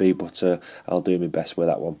that's going to be, but I'll do my best with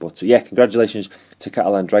that one. But yeah, congratulations to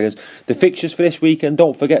Catalan Dragons. The fixtures for this weekend,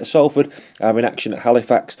 don't forget Salford are in action at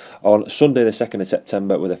Halifax on Sunday the 2nd of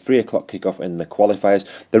September with a 3 o'clock kickoff in the qualifiers.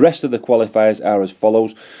 The rest of the qualifiers are as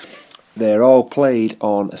follows. They're all played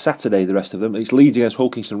on Saturday, the rest of them. It's Leeds against Hull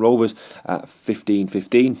Kingston Rovers at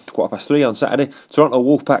 15:15, 3:15 on Saturday. Toronto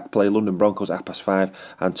Wolfpack play London Broncos at 5:30,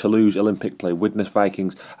 and Toulouse Olympic play Widnes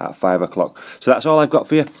Vikings at 5 o'clock. So that's all I've got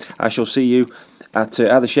for you. I shall see you at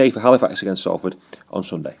the Shea for Halifax against Salford on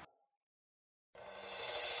Sunday.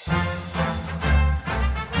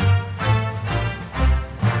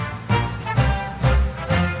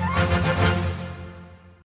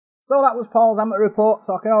 So that was Paul's amateur report,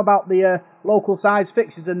 talking all about the local sides,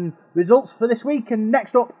 fixtures and results for this week. And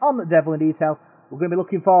next up on the Devil in Detail, we're going to be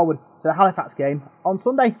looking forward to the Halifax game on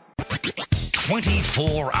Sunday.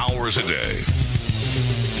 24 hours a day.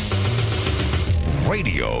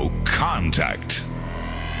 Radio Contact.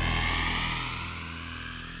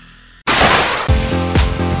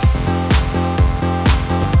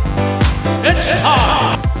 It's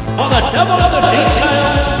time for the Devil in the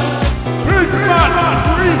Details Big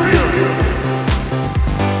Match Review.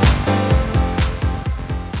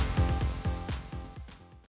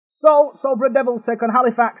 So Salford Devils take on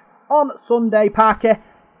Halifax on Sunday, Parker.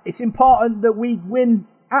 It's important that we win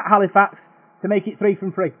at Halifax to make it 3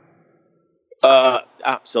 from 3.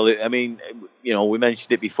 Absolutely. I mean, we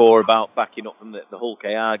mentioned it before about backing up from the Hull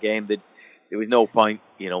KR game. There was no point,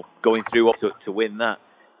 going through to win that,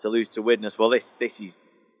 to lose to Widnes. Well, this is,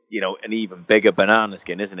 an even bigger banana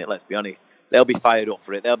skin, isn't it? Let's be honest. They'll be fired up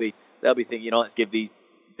for it. They'll be thinking, let's give these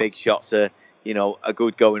big shots a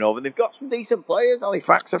good going over. And they've got some decent players.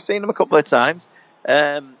 Halifax, I've seen them a couple of times.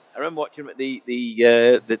 I remember watching them at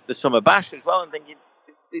the Summer Bash as well, and thinking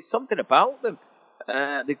there's something about them.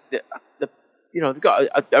 They've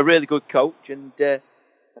got a really good coach, and I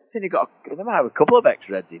think they might have a couple of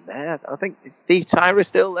ex-Reds in there. I think Steve Tyra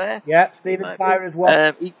still there. Yeah, Stephen Tyra as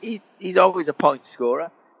well. He's always a point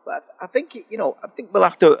scorer, but I think we'll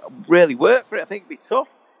have to really work for it. I think it'll be tough.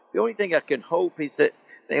 The only thing I can hope is that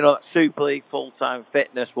that Super League full-time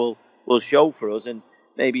fitness will show for us, and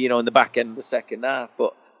maybe in the back end of the second half.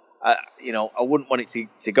 But I wouldn't want it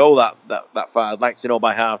to go that far. I'd like to know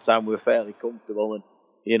by half time we're fairly comfortable and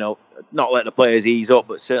not let the players ease up,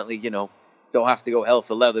 but certainly don't have to go hell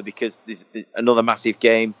for leather, because there's another massive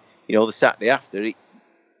game the Saturday after.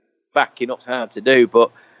 Backing up's hard to do,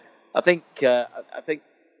 but I think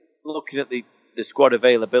looking at the squad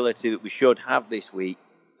availability that we should have this week,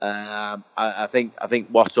 I think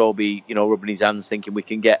Watto will be rubbing his hands, thinking we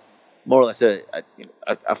can get more or less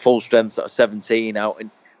a full strength sort of 17 out, and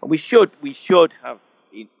we should have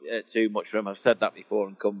too much for him. I've said that before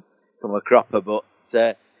and come a cropper. But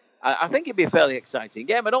I think it'd be a fairly exciting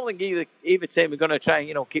game. I don't think either team are going to try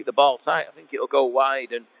and keep the ball tight. I think it'll go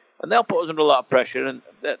wide, and they'll put us under a lot of pressure, and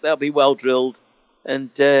they'll be well drilled. And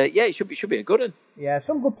it should be a good one. Yeah,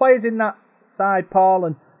 some good players in that side, Paul,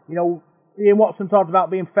 and Ian Watson talked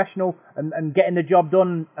about being professional and getting the job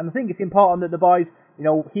done. And I think it's important that the boys,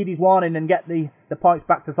 heed his warning and get the points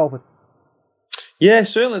back to Salford. Yeah,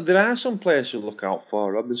 certainly there are some players to look out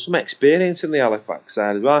for, Rob. There's some experience in the Halifax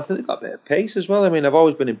side as well. I think they've got a bit of pace as well. I mean, I've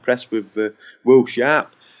always been impressed with Will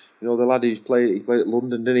Sharp. The lad who's played at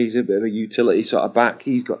London, didn't he? He's a bit of a utility sort of back.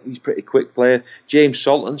 He's pretty quick player. James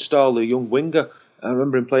Saltonstall, the young winger, I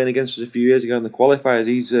remember him playing against us a few years ago in the qualifiers.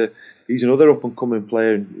 He's another up and coming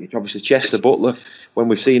player. And obviously Chester Butler, when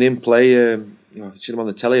we've seen him play, I've seen him on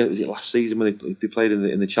the telly. Was it last season when they played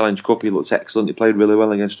in the Challenge Cup? He looked excellent. He played really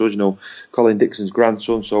well against us. Colin Dixon's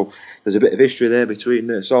grandson. So there's a bit of history there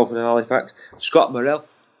between Salford and Halifax. Scott Morrell,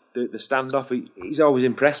 the standoff. He's always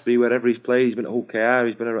impressed me wherever he's played. He's been at Hull KR.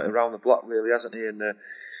 He's been around the block, really, hasn't he? And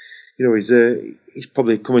he's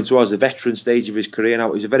probably coming towards the veteran stage of his career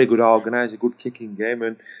now. He's a very good organiser, good kicking game,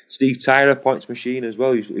 and Steve Tyler, points machine as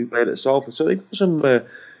well, who played at Salford. So they've got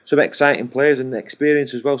some exciting players and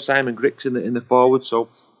experience as well. Simon Grix in the forward. So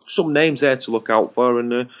some names there to look out for,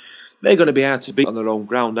 and they're going to be hard to beat on their own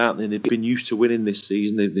ground, aren't they? They've been used to winning this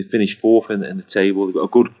season. They finished fourth in the table. They've got a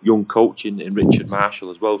good young coach in Richard Marshall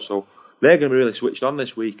as well. So they're going to be really switched on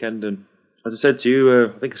this weekend. And as I said to you,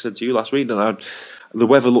 I think I said to you last week, the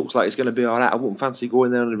weather looks like it's going to be all right. I wouldn't fancy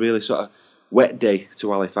going there on a really sort of wet day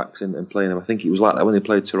to Halifax and playing them. I think it was like that when they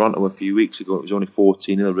played Toronto a few weeks ago. It was only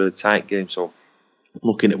 14-0, a really tight game. So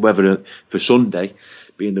looking at weather for Sunday,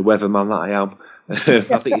 being the weatherman that I am, I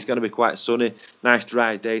think it's going to be quite sunny, nice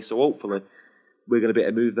dry day. So hopefully we're going to be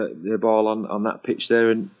able to move the ball on that pitch there.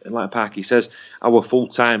 And like Parky says, our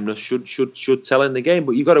full-timeness should tell in the game.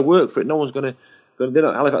 But you've got to work for it. No one's going to...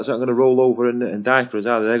 Halifax aren't going to roll over and die for us,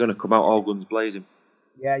 are they? They're going to come out all guns blazing.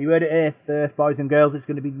 Yeah, you heard it here first, boys and girls. It's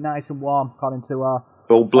going to be nice and warm, according to our...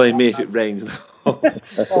 Don't blame me if it rains. All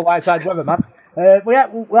right side weather, man.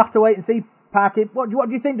 We'll have to wait and see, Parky. What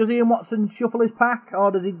do you think? Does Ian Watson shuffle his pack,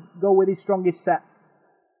 or does he go with his strongest set?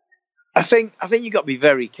 I think you've got to be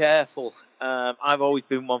very careful. I've always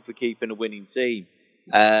been one for keeping a winning team.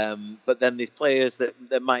 But then there's players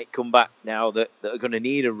that might come back now that are going to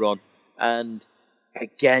need a run. And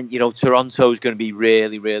again, Toronto's going to be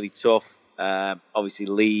really, really tough. Obviously,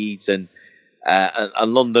 Leeds and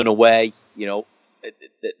London away,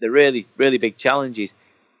 they're really, really big challenges.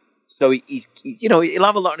 So he'll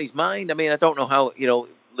have a lot on his mind. I mean, I don't know how,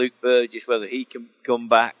 Luke Burgess, whether he can come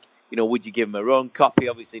back. Would you give him a run? Copy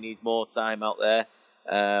obviously needs more time out there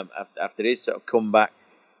after his sort of comeback.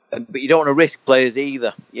 But you don't want to risk players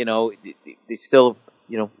either. They still,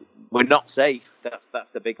 we're not safe. That's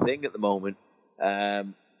the big thing at the moment.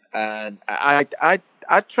 And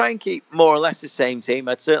I'd try and keep more or less the same team.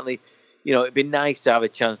 I'd certainly, it'd be nice to have a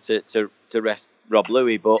chance to rest Rob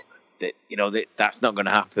Louis, but that's not going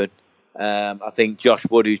to happen. I think Josh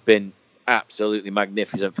Wood, who's been absolutely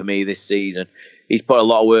magnificent for me this season, he's put a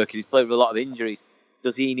lot of work in. He's played with a lot of injuries.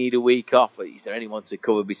 Does he need a week off? Is there anyone to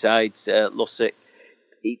cover besides Lussick?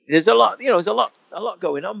 There's a lot, there's a lot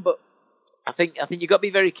going on, but I think you've got to be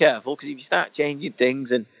very careful, because if you start changing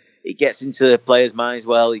things and it gets into the players' minds,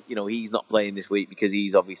 well, he's not playing this week because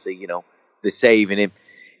he's obviously, they're saving him.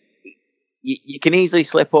 You can easily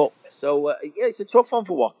slip up. So, it's a tough one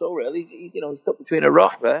for Watto, really. He's stuck between a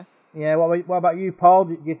rock there. Yeah, what about you, Paul?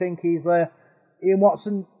 Do you think he's Ian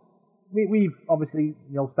Watson? We've obviously,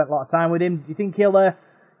 spent a lot of time with him. Do you think he'll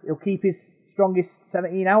keep his strongest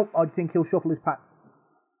 17 out, or do you think he'll shuffle his pack?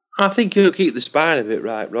 I think he'll keep the spine of it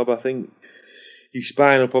right, Rob. I think your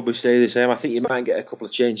spine will probably stay the same. I think you might get a couple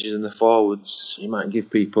of changes in the forwards. You might give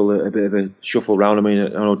people a bit of a shuffle round. I mean, I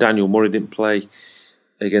know Daniel Murray didn't play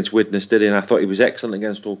against Widnes, did he? And I thought he was excellent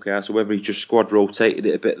against Hull KR. So whether he just squad rotated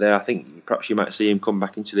it a bit there, I think perhaps you might see him come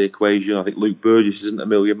back into the equation. I think Luke Burgess isn't a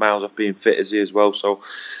million miles off being fit, is he, as well? So,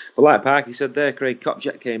 but like Parky said there, Craig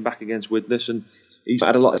Kopczak came back against Widnes, and he's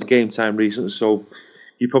had a lot of game time recently. So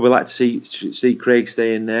you'd probably like to see Craig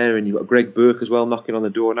stay in there, and you've got Greg Burke as well knocking on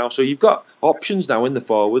the door now. So you've got options now in the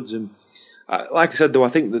forwards, and like I said, though, I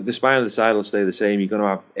think that the spine of the side will stay the same. You're going to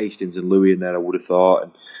have Hastings and Louis in there, I would have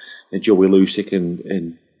thought, and Joey Lusick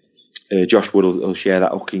and Josh Wood will share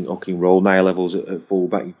that hooking role. Niall Levels at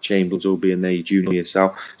fullback, Chambers will be in there, junior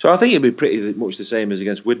Sal. So I think it'll be pretty much the same as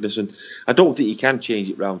against Widnes, and I don't think you can change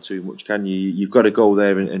it round too much, can you? You've got to go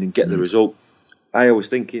there and get the result. I always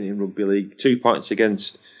think in rugby league, 2 points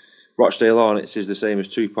against Rochdale Hornets is the same as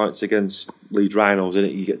 2 points against Leeds Rhinos, isn't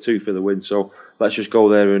it? You get 2 for the win. So let's just go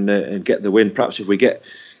there and get the win. Perhaps if we get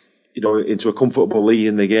into a comfortable lead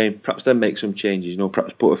in the game. Perhaps then make some changes.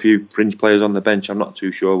 Perhaps put a few fringe players on the bench. I'm not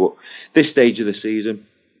too sure, but this stage of the season,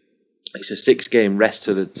 it's a 6-game rest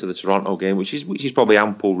to the Toronto game, which is probably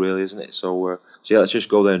ample, really, isn't it? So yeah, let's just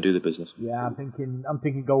go there and do the business. Yeah, I'm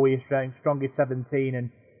thinking go with your strongest 17 and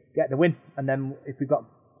get the win, and then if we've got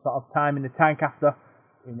sort of time in the tank after,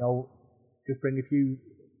 just bring a few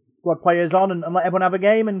squad players on and let everyone have a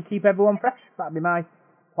game and keep everyone fresh. That'd be my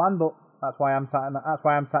plan, but that's why I'm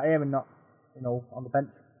sat here and not on the bench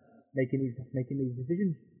making these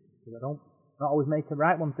decisions, because I don't always make the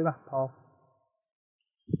right ones, do I, Paul?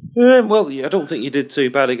 Well, I don't think you did too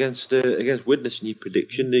bad against Widnes in your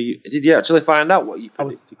prediction. Did you actually find out what you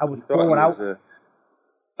predicted? I was 4 out.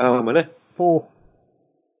 How many? 4.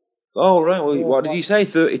 Oh, right. Well, what did you say?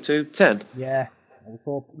 32-10? Yeah. I was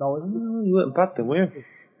 4. No, you weren't bad then, were you?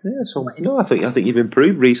 Yeah. So I think you've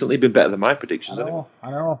improved recently. Been better than my predictions. I know.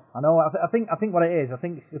 I think what it is. I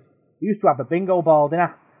think it's just I used to have a bingo ball, didn't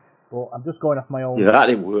I? But I'm just going off my own. Yeah, that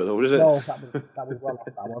didn't work though, did it? No, that was well off.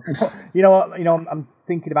 That was. You know what? I'm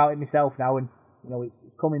thinking about it myself now, and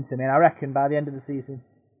it's coming to me. And I reckon by the end of the season,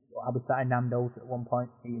 I'll be sat in Nando's at one point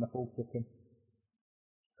eating a full chicken.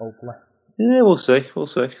 Hopefully. Yeah, we'll see.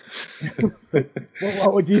 What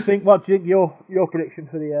do you think? What do you think your prediction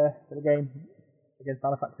for the game against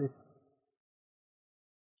Halifax is?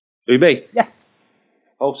 Who, me? Yeah.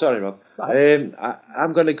 Oh, sorry, Rob.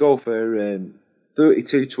 I'm going to go for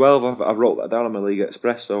 32-12. I wrote that down on my League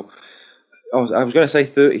Express. So I was going to say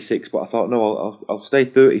 36, but I thought no, I'll stay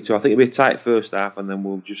 32. I think it'll be a tight first half, and then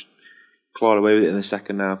we'll just claw away with it in the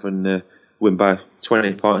second half and win by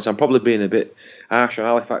 20 points. I'm probably being a bit harsh on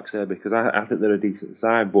Halifax there because I think they're a decent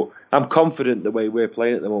side, but I'm confident the way we're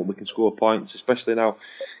playing at the moment we can score points, especially now.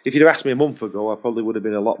 If you'd have asked me a month ago, I probably would have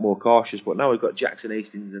been a lot more cautious, but now we've got Jackson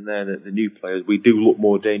Hastings in there, the new players. We do look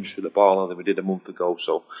more dangerous with the ball now than we did a month ago,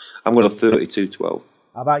 so I'm going to 32-12.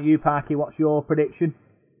 How about you, Parky? What's your prediction?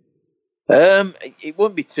 It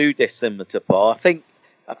wouldn't be too dissimilar to Paul. I think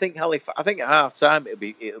Halifax. I think at half time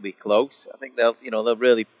it'll be close. I think they'll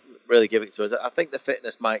really give it to us. I think the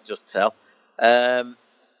fitness might just tell. I'm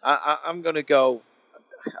going to go.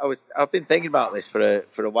 I've been thinking about this for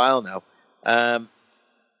a while now.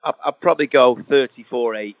 I'll probably go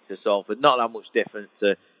 34-8 to Salford. Not that much different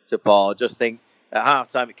to Paul. I just think at half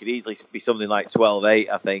time it could easily be something like 12-8.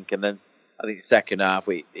 I think, and then I think the second half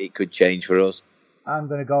it could change for us. I'm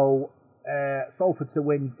going to go Salford to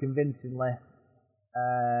win convincingly.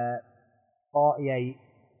 48-4.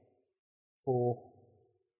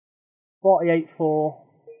 48-4,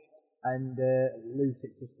 and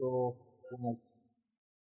Lucic to score 1.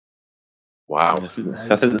 Wow. I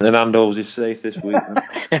think the Nando's is safe this week.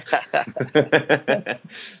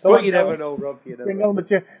 But you never know, Rob. Bring on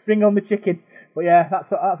the chicken. But yeah,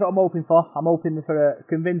 that's what I'm hoping for. I'm hoping for a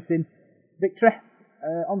convincing victory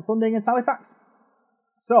on Sunday against Halifax.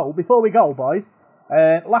 So, before we go, boys,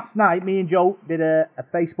 last night me and Joe did a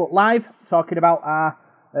Facebook Live talking about our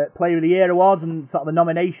Player of the Year awards and sort of the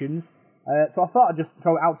nominations. So I thought I'd just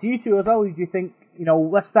throw it out to you two as well. Do you think,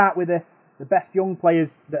 let's start with the best young players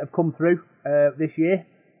that have come through this year.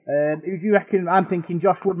 Who do you reckon? I'm thinking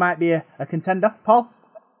Josh Wood might be a contender. Paul?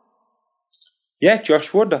 Yeah,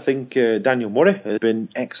 Josh Wood. I think Daniel Murray has been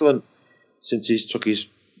excellent since he's took his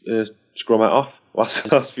scrum out off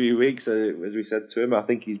last few weeks. As we said to him, I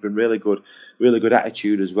think he's been really good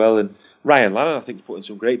attitude as well. And Ryan Lannon, I think, he's put in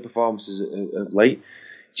some great performances of late.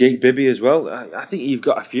 Jake Bibby as well. I think you've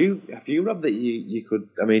got a few, Rob, that you could.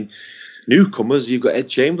 I mean, newcomers. You've got Ed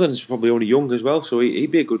Chamberlain, who's probably only young as well, so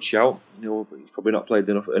he'd be a good shout. He's probably not played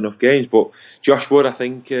enough games, but Josh Wood, I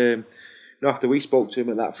think. After we spoke to him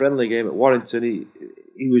at that friendly game at Warrington, he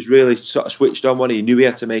was really sort of switched on. He knew he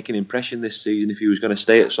had to make an impression this season if he was going to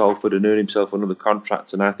stay at Salford and earn himself another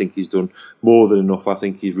contract. And I think he's done more than enough. I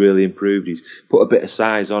think he's really improved. He's put a bit of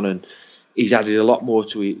size on and he's added a lot more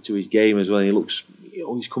to his game as well. He looks,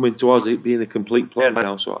 he's coming towards it being a complete player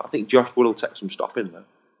now. So I think Josh Wood will take some stopping there.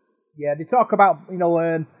 Yeah, they talk about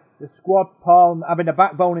the squad, Paul, having a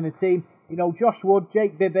backbone in the team. Josh Wood,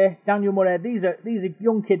 Jake Bibby, Daniel Murray. These are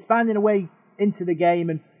young kids finding a way into the game,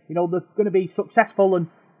 and they're going to be successful, and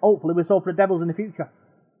hopefully we're Salford Devils in the future.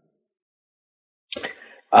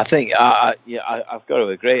 I think I've got to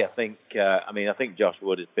agree. I think Josh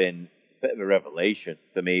Wood has been a bit of a revelation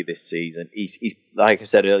for me this season. He's like I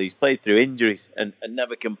said earlier, he's played through injuries and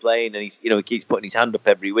never complained, and he keeps putting his hand up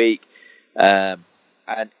every week, and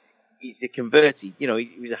he's a converted.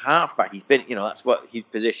 He was a halfback. He's been, that's what his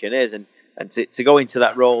position is, and to go into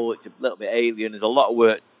that role, it's a little bit alien. There's a lot of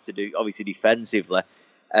work to do, obviously defensively,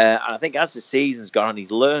 and I think as the season's gone on, he's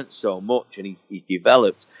learnt so much and he's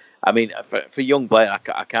developed. I mean, for a young player,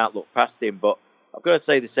 I can't look past him. But I've got to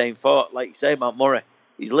say the same for, like you say about Murray.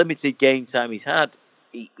 His limited game time he's had,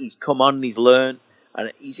 he's come on and he's learned.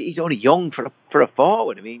 And he's only young for a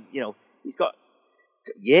forward. I mean, he's got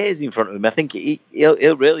years in front of him. I think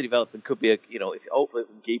he'll really develop and could be if hopefully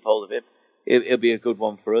we can keep hold of him, he'll be a good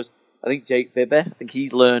one for us. I think Jake Bibby, I think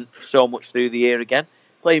he's learned so much through the year again.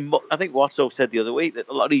 Playing, I think Watso said the other week that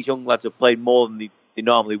a lot of these young lads have played more than they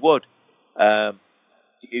normally would,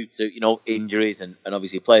 due to injuries and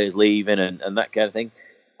obviously players leaving and that kind of thing.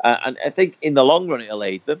 And I think in the long run it'll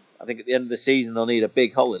aid them. I think at the end of the season they'll need a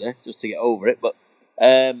big holiday just to get over it. But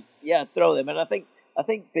throw them. And I think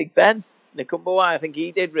Big Ben Nakumbuwai, I think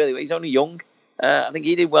he did really well. He's only young. I think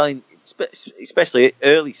he did well especially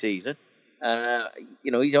early season.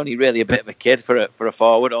 He's only really a bit of a kid for a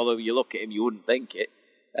forward. Although you look at him, you wouldn't think it.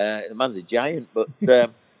 The man's a giant. But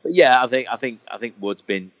I think Wood's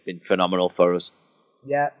been phenomenal for us.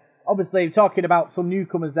 Yeah, obviously talking about some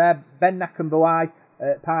newcomers there, Ben Nakumbuwai,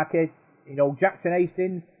 Parker, Jackson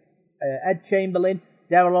Hastings, Ed Chamberlain,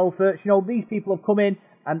 Daryl Olfert. These people have come in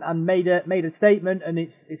and made a statement, and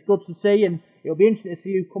it's good to see, and it'll be interesting to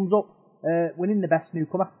see who comes up winning the best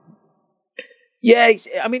newcomer. Yeah, it's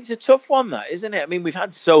a tough one, that, isn't it? I mean, we've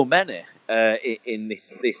had so many in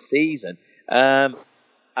this season, and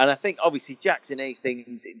I think obviously Jackson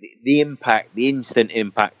Hastings, the impact, the instant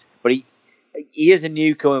impact, but he is a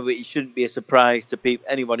newcomer, but he shouldn't be a surprise to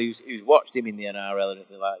anyone who's watched him in the NRL or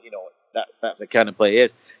anything like that. That's the kind of player he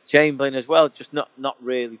is. Chamberlain as well, just not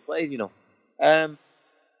really played, and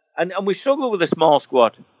we struggle with a small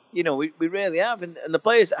squad. We really have, and the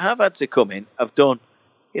players that have had to come in have done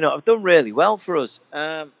really well for us.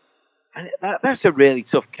 And that's a really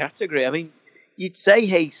tough category. I mean, you'd say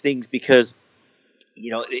Hastings because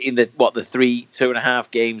in the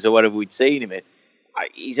 2.5 games or whatever we'd seen him in,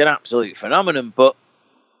 he's an absolute phenomenon. But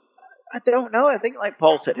I don't know. I think, like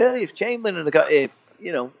Paul said earlier, if Chamberlain had got here,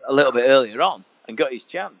 a little bit earlier on and got his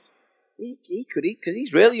chance, he could, because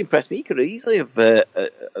he's really impressed me. He could easily have,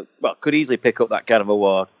 could easily pick up that kind of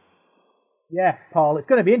award. Yeah, Paul, it's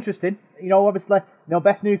going to be interesting. Obviously,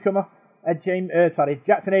 best newcomer,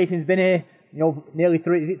 Jackson Hastings been here, nearly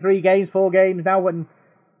 4 games now, and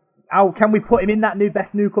how can we put him in that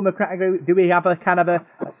best newcomer category? Do we have a kind of a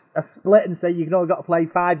split and say you've only got to play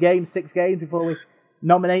 5 games, 6 games before we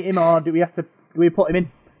nominate him, or do we put him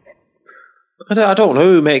in? I don't know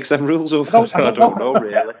who makes them rules up. I don't know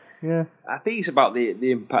really. Yeah, I think it's about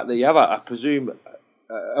the impact that you have. I presume.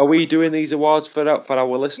 Are we doing these awards for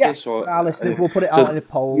our listeners? Yeah, our listeners. We'll put it out in a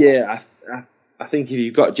poll. Yeah, I think if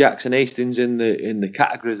you've got Jackson Hastings in the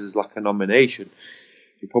categories as like a nomination,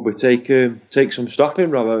 you probably take some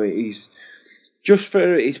stopping, Rob. I mean, he's just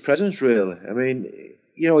for his presence, really. I mean,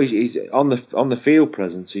 he's on the field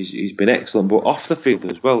presence. He's been excellent, but off the field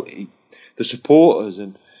as well. The supporters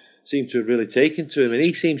seem to have really taken to him, and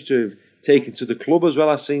he seems to have taken to the club as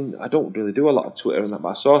well. I don't really do a lot of Twitter and that, but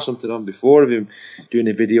I saw something on before of him doing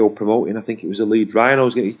a video promoting. I think it was the Leeds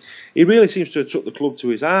Rhinos. He really seems to have took the club to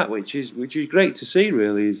his heart, which is great to see.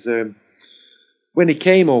 Really, when he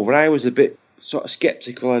came over, I was a bit sort of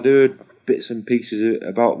sceptical. I'd heard bits and pieces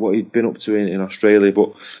about what he'd been up to in Australia,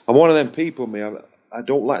 but I'm one of them people. I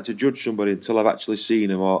don't like to judge somebody until I've actually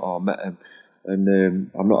seen him or met him,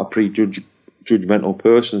 and I'm not a judgmental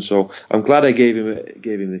person, so I'm glad I gave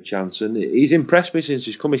him the chance, and he's impressed me since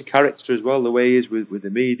he's come. His character as well, the way he is with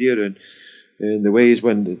the media, and the way he is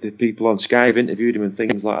when the people on Sky have interviewed him and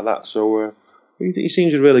things like that. So he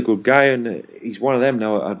seems a really good guy, and he's one of them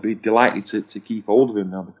now. I'd be delighted to keep hold of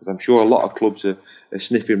him now, because I'm sure a lot of clubs are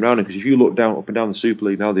sniffing around him. Because if you look up and down the Super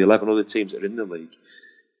League now, the 11 other teams that are in the league,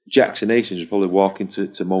 Jackson Hastings is probably walking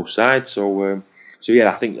to most sides. So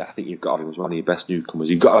yeah, I think you've got to have him as one of your best newcomers.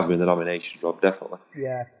 You've got to have him in the nominations, Rob, definitely.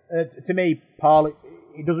 Yeah, to me, Paul,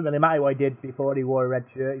 it doesn't really matter what he did before he wore a red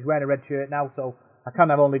shirt. He's wearing a red shirt now, so I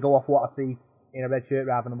kind of only go off what I see in a red shirt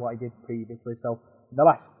rather than what he did previously. So the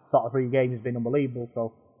last sort of 3 games has been unbelievable.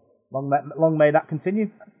 So long may that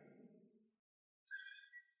continue.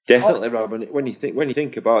 Definitely, Rob. And when you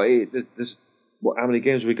think about it, there's how many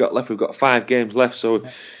games have we got left? We've got 5 games left, so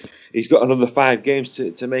he's got another 5 games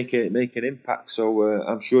to make an impact. So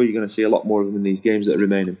I'm sure you're going to see a lot more of him in these games that are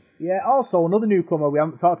remaining. Yeah. Also, another newcomer we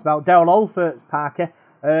haven't talked about, Daryl Olfert, Parker.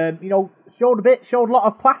 Showed a lot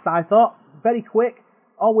of class. I thought very quick,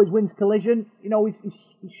 always wins collision.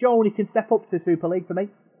 He's shown he can step up to Super League for me.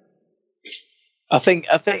 I think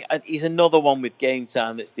he's another one with game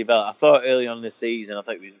time that's developed. I thought early on in the season, I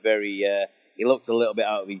thought he was very. He looked a little bit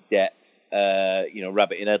out of his depth.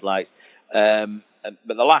 Rabbit in headlights. But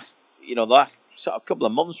the last sort of couple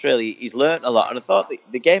of months, really, he's learnt a lot. And I thought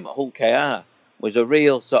the game at Hull KR was a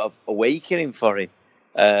real sort of awakening for him.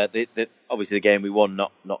 Obviously the game we won,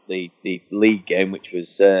 not the league game, which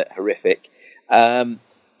was horrific.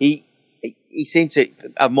 He seemed to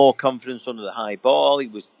have more confidence under the high ball. He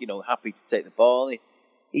was, happy to take the ball.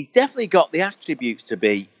 He's definitely got the attributes to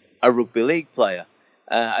be a rugby league player.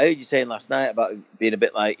 I heard you saying last night about being a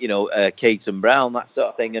bit like, Caton Brown, that sort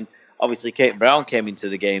of thing. And obviously Caton Brown came into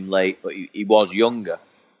the game late, but he was younger.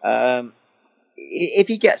 If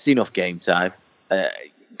he gets enough game time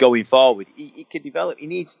going forward, he could develop. He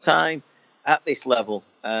needs time at this level.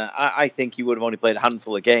 I think he would have only played a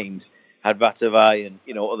handful of games had Vatuvei and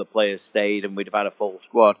other players stayed, and we'd have had a full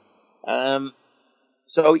squad.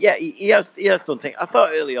 So yeah, he has done things. I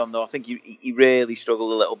thought early on though, I think he really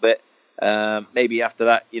struggled a little bit. Maybe after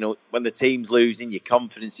that, when the team's losing, your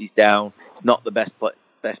confidence is down. It's not the best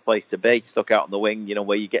place to be, stuck out on the wing,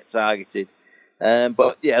 where you get targeted.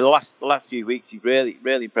 But yeah, the last few weeks, he's really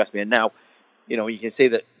impressed me. And now, you can see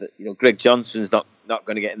that Greg Johnson's not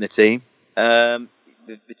going to get in the team. The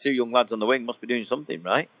two young lads on the wing must be doing something,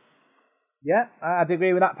 right? Yeah, I'd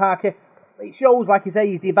agree with that, Parker. It shows, like you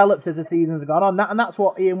say, he's developed as the season's gone on, and that's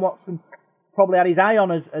what Ian Watson probably had his eye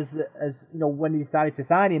on as when he decided to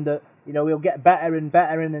sign him. That he'll get better and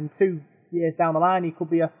better, and in 2 years down the line, he could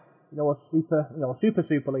be a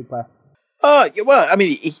super league player. Oh well, I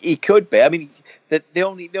mean, he could be. I mean, the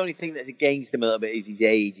only thing that's against him a little bit is his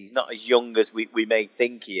age. He's not as young as we may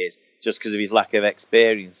think he is, just because of his lack of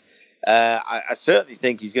experience. I certainly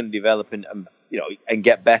think he's going to develop and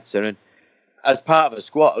get better. And as part of a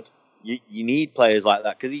squad, you need players like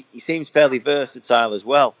that because he seems fairly versatile as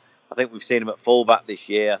well. I think we've seen him at fullback this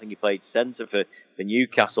year. I think he played centre for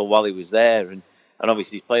Newcastle while he was there, and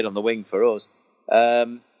obviously he's played on the wing for us.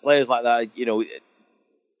 Players like that,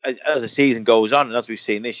 as the season goes on, and as we've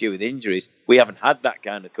seen this year with injuries, we haven't had that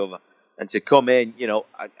kind of cover. And to come in,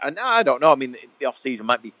 I don't know. I mean, the off season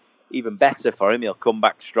might be even better for him. He'll come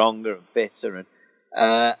back stronger and fitter, and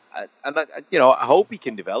I hope he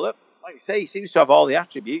can develop. Like I say, he seems to have all the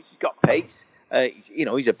attributes. He's got pace.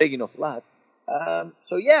 He's a big enough lad.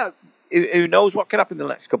 So yeah, who knows what could happen in the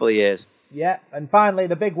next couple of years? Yeah, and finally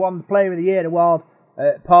the big one, Player of the Year award,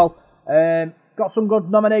 Paul. Got some good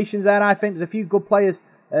nominations there. I think there's a few good players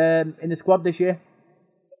in the squad this year.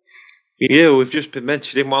 Yeah, we've just been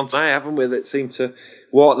mentioning one time, haven't we, that seemed to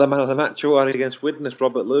walk the man of the match award against Widnes,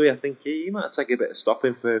 Robert Louis. I think he might take a bit of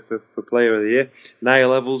stopping for Player of the Year.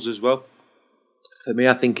 Niall Evans as well. For me,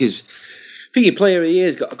 I think your Player of the Year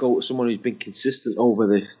has got to go to someone who's been consistent over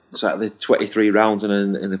the 23 rounds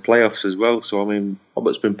and in the playoffs as well. So, I mean,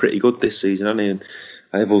 Robert's been pretty good this season, hasn't he? And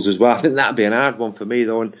Evans as well. I think that'd be an hard one for me,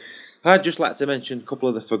 though. And I'd just like to mention a couple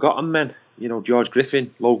of the forgotten men. George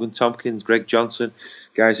Griffin, Logan Tompkins, Greg Johnson,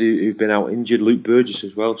 guys who've been out injured, Luke Burgess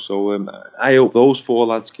as well. So I hope those four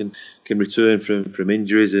lads can return from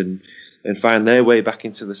injuries and find their way back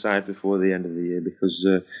into the side before the end of the year, because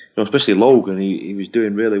especially Logan, he was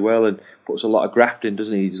doing really well and puts a lot of graft in,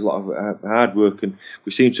 doesn't he? He does a lot of hard work, and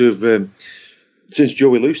we seem to have since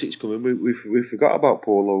Joey Lucic's come in, we forgot about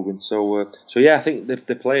Paul Logan. So yeah, I think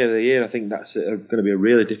the Player of the Year, I think that's going to be a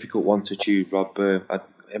really difficult one to choose, Rob.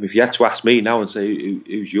 If you had to ask me now and say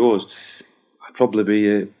who's yours, I'd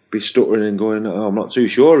probably be stuttering and going, I'm not too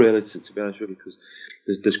sure really, to be honest with you, because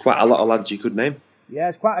there's quite a lot of lads you could name. Yeah,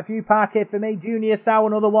 there's quite a few, Parker, for me. Junior Sow,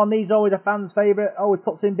 another one. He's always a fan's favourite. Always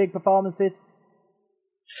puts in big performances.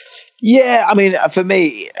 Yeah, I mean, for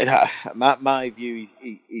me, my view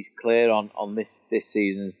is clear on this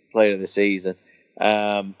season's Player of the Season.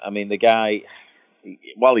 I mean, the guy,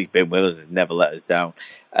 while he's been with us, has never let us down.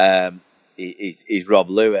 Is Rob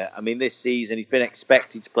Louis. I mean, this season he's been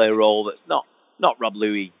expected to play a role that's not Rob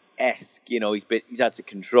Louis-esque. He's had to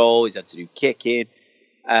control, he's had to do kicking.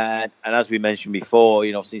 And as we mentioned before,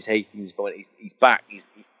 since Hastings is going, he's back. He's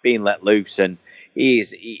being let loose, and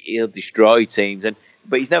he'll destroy teams.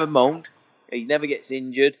 But he's never moaned. He never gets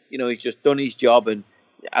injured. He's just done his job. And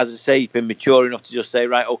as I say, he's been mature enough to just say,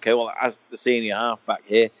 right, okay, well, as the senior halfback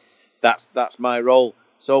here, that's my role.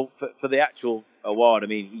 So for the actual award, I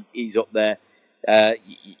mean, he's up there.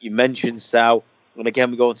 You mentioned Sow, and again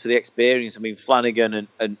we go into the experience. I mean, Flanagan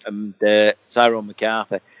and Tyrone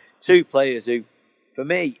McCarthy, two players who, for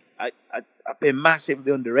me, I've been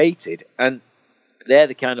massively underrated, and they're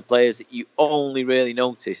the kind of players that you only really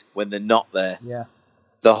notice when they're not there. Yeah.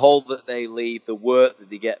 The hole that they leave, the work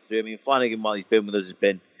that they get through. I mean, Flanagan, while he's been with us, has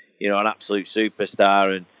been, an absolute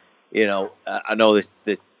superstar, and I know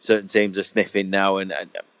there's certain teams are sniffing now, and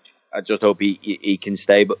I just hope he can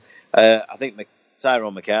stay. But I think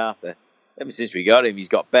Tyrone McCarthy, ever since we got him, he's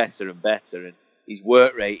got better and better, and his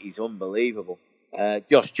work rate is unbelievable.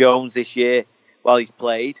 Josh Jones this year, while he's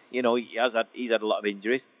played. You know, he's had a lot of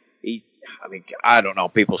injuries. I don't know.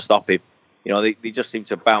 People stop him. You know, they just seem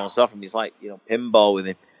to bounce off him. He's like, you know, pinball with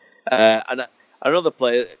him. And another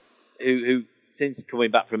player who since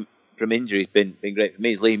coming back from injury has been great for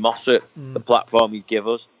me is Lee Mossop. The platform he's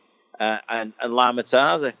given us, and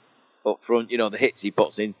Lamataza up front. You know, the hits he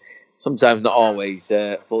puts in, sometimes not always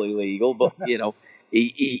fully legal, but you know,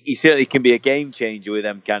 he certainly can be a game changer with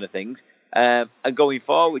them kind of things. And going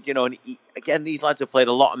forward, you know, and again, these lads have played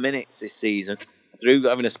a lot of minutes this season through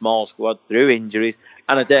having a small squad, through injuries,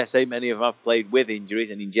 and I dare say many of them have played with injuries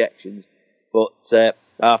and injections. But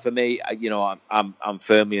for me, you know, I'm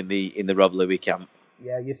firmly in the Rob Louis camp.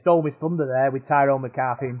 Yeah, you stole my thunder there with Tyrone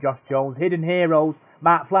McCarthy and Josh Jones, hidden heroes,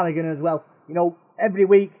 Mark Flanagan as well. You know, every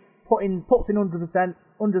week puts in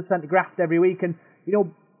 100% graft every week, and you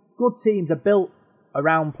know, good teams are built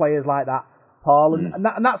around players like that, Paul, and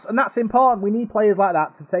that's important. We need players like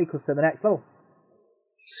that to take us to the next level.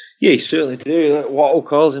 Yeah, you certainly do. Wattle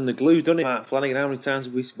calls him the glue, doesn't he? Mark Flanagan, how many times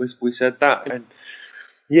have we said that? And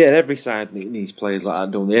yeah, every side needs players like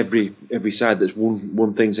that, don't they? Every side that's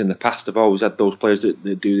won things in the past have always had those players that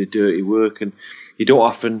do the dirty work, and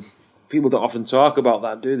people don't often talk about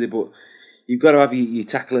that, do they? But you've got to have your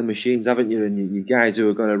tackling machines, haven't you? And your guys who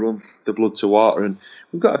are going to run the blood to water. And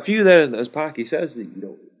we've got a few there, as Parky says, you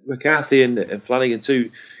know, McCarthy and Flanagan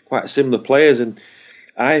too, quite similar players. And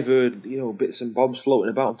I've heard, you know, bits and bobs floating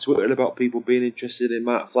about on Twitter about people being interested in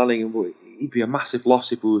Mark Flanagan, but he'd be a massive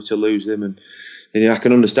loss if we were to lose him. And you know, I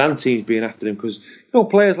can understand teams being after him because, you know,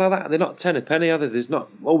 players like that, they're not 10 a penny, are they? There's not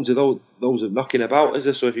loads of those knocking about, is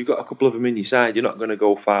there? So if you've got a couple of them in your side, you're not going to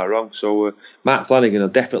go far wrong. So Mark Flanagan will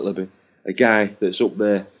definitely be a guy that's up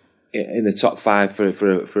there in the top 5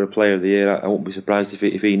 for a player of the year. I won't be surprised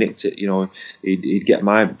if he nicked it. You know, he'd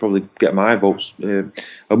probably get my votes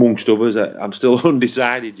amongst others. I'm still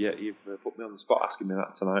undecided yet. You've put me on the spot asking me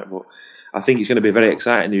that tonight, but I think it's going to be very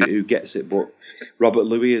exciting who gets it. But Robert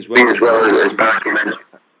Louis as well as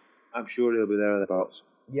I'm sure he'll be there thereabouts.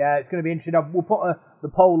 Yeah, it's going to be interesting. We'll put the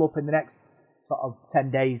poll up in the next sort of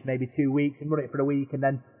 10 days, maybe 2 weeks, and run it for a week, and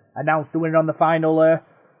then announce the winner on the final.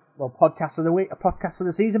 Podcast of the week, a podcast of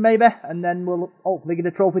the season maybe, and then we'll hopefully give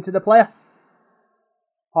the trophy to the player.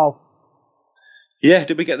 Paul? Yeah,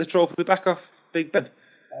 did we get the trophy back off Big Ben?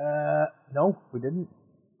 No, we didn't.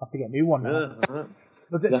 I have to get a new one now.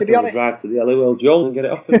 But to be honest, drive to the LOL Joel and get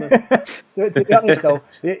it off. To be honest though,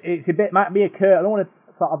 it might be a curse. I don't want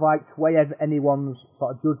to sort of like sway anyone's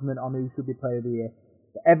sort of judgment on who should be player of the year.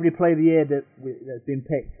 But every player of the year that's been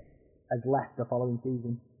picked has left the following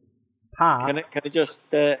season. Can I just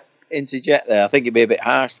interject there? I think it'd be a bit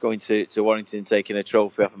harsh going to Warrington taking a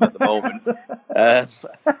trophy off them at the moment. Let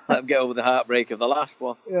them get over the heartbreak of the last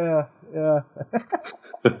one. Yeah.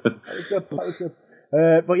 That was good.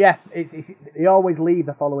 But yeah, they always leave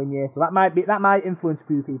the following year, so that might influence a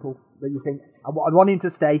few people that you think I'd want him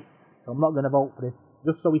to stay, so I'm not going to vote for him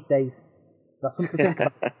just so he stays. That's something to think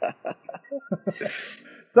about.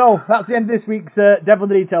 So that's the end of this week's Devil in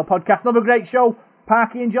the Detail podcast. Another great show.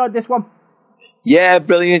 Parky, enjoyed this one? Yeah,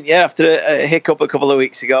 brilliant. Yeah, after a hiccup a couple of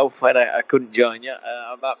weeks ago when I couldn't join you,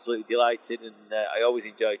 I'm absolutely delighted, and I always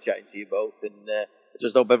enjoy chatting to you both, and I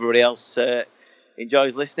just hope everybody else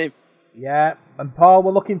enjoys listening. Yeah, and Paul,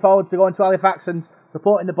 we're looking forward to going to Halifax and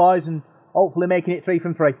supporting the boys and hopefully making it 3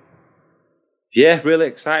 from 3. Yeah, really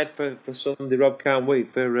excited for Sunday, Rob. Can't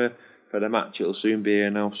wait for the match. It'll soon be here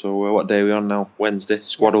now. So what day are we on now? Wednesday.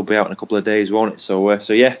 Squad will be out in a couple of days, won't it? So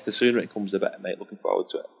yeah, the sooner it comes, the better, mate. Looking forward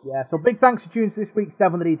to it. Yeah, so big thanks for tuning to this week's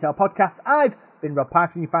Devil in the Detail podcast. I've been Rob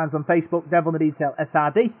Parkinson. You can find us on Facebook, Devil in the Detail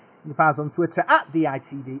SRD. You can find us on Twitter at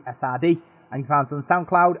DITDSRD. And you can find us on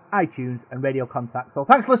SoundCloud, iTunes, and Radio Contact. So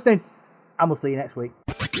thanks for listening, and we'll see you next week.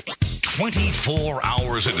 24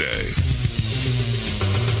 hours a day.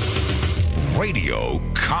 Radio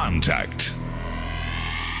Contact.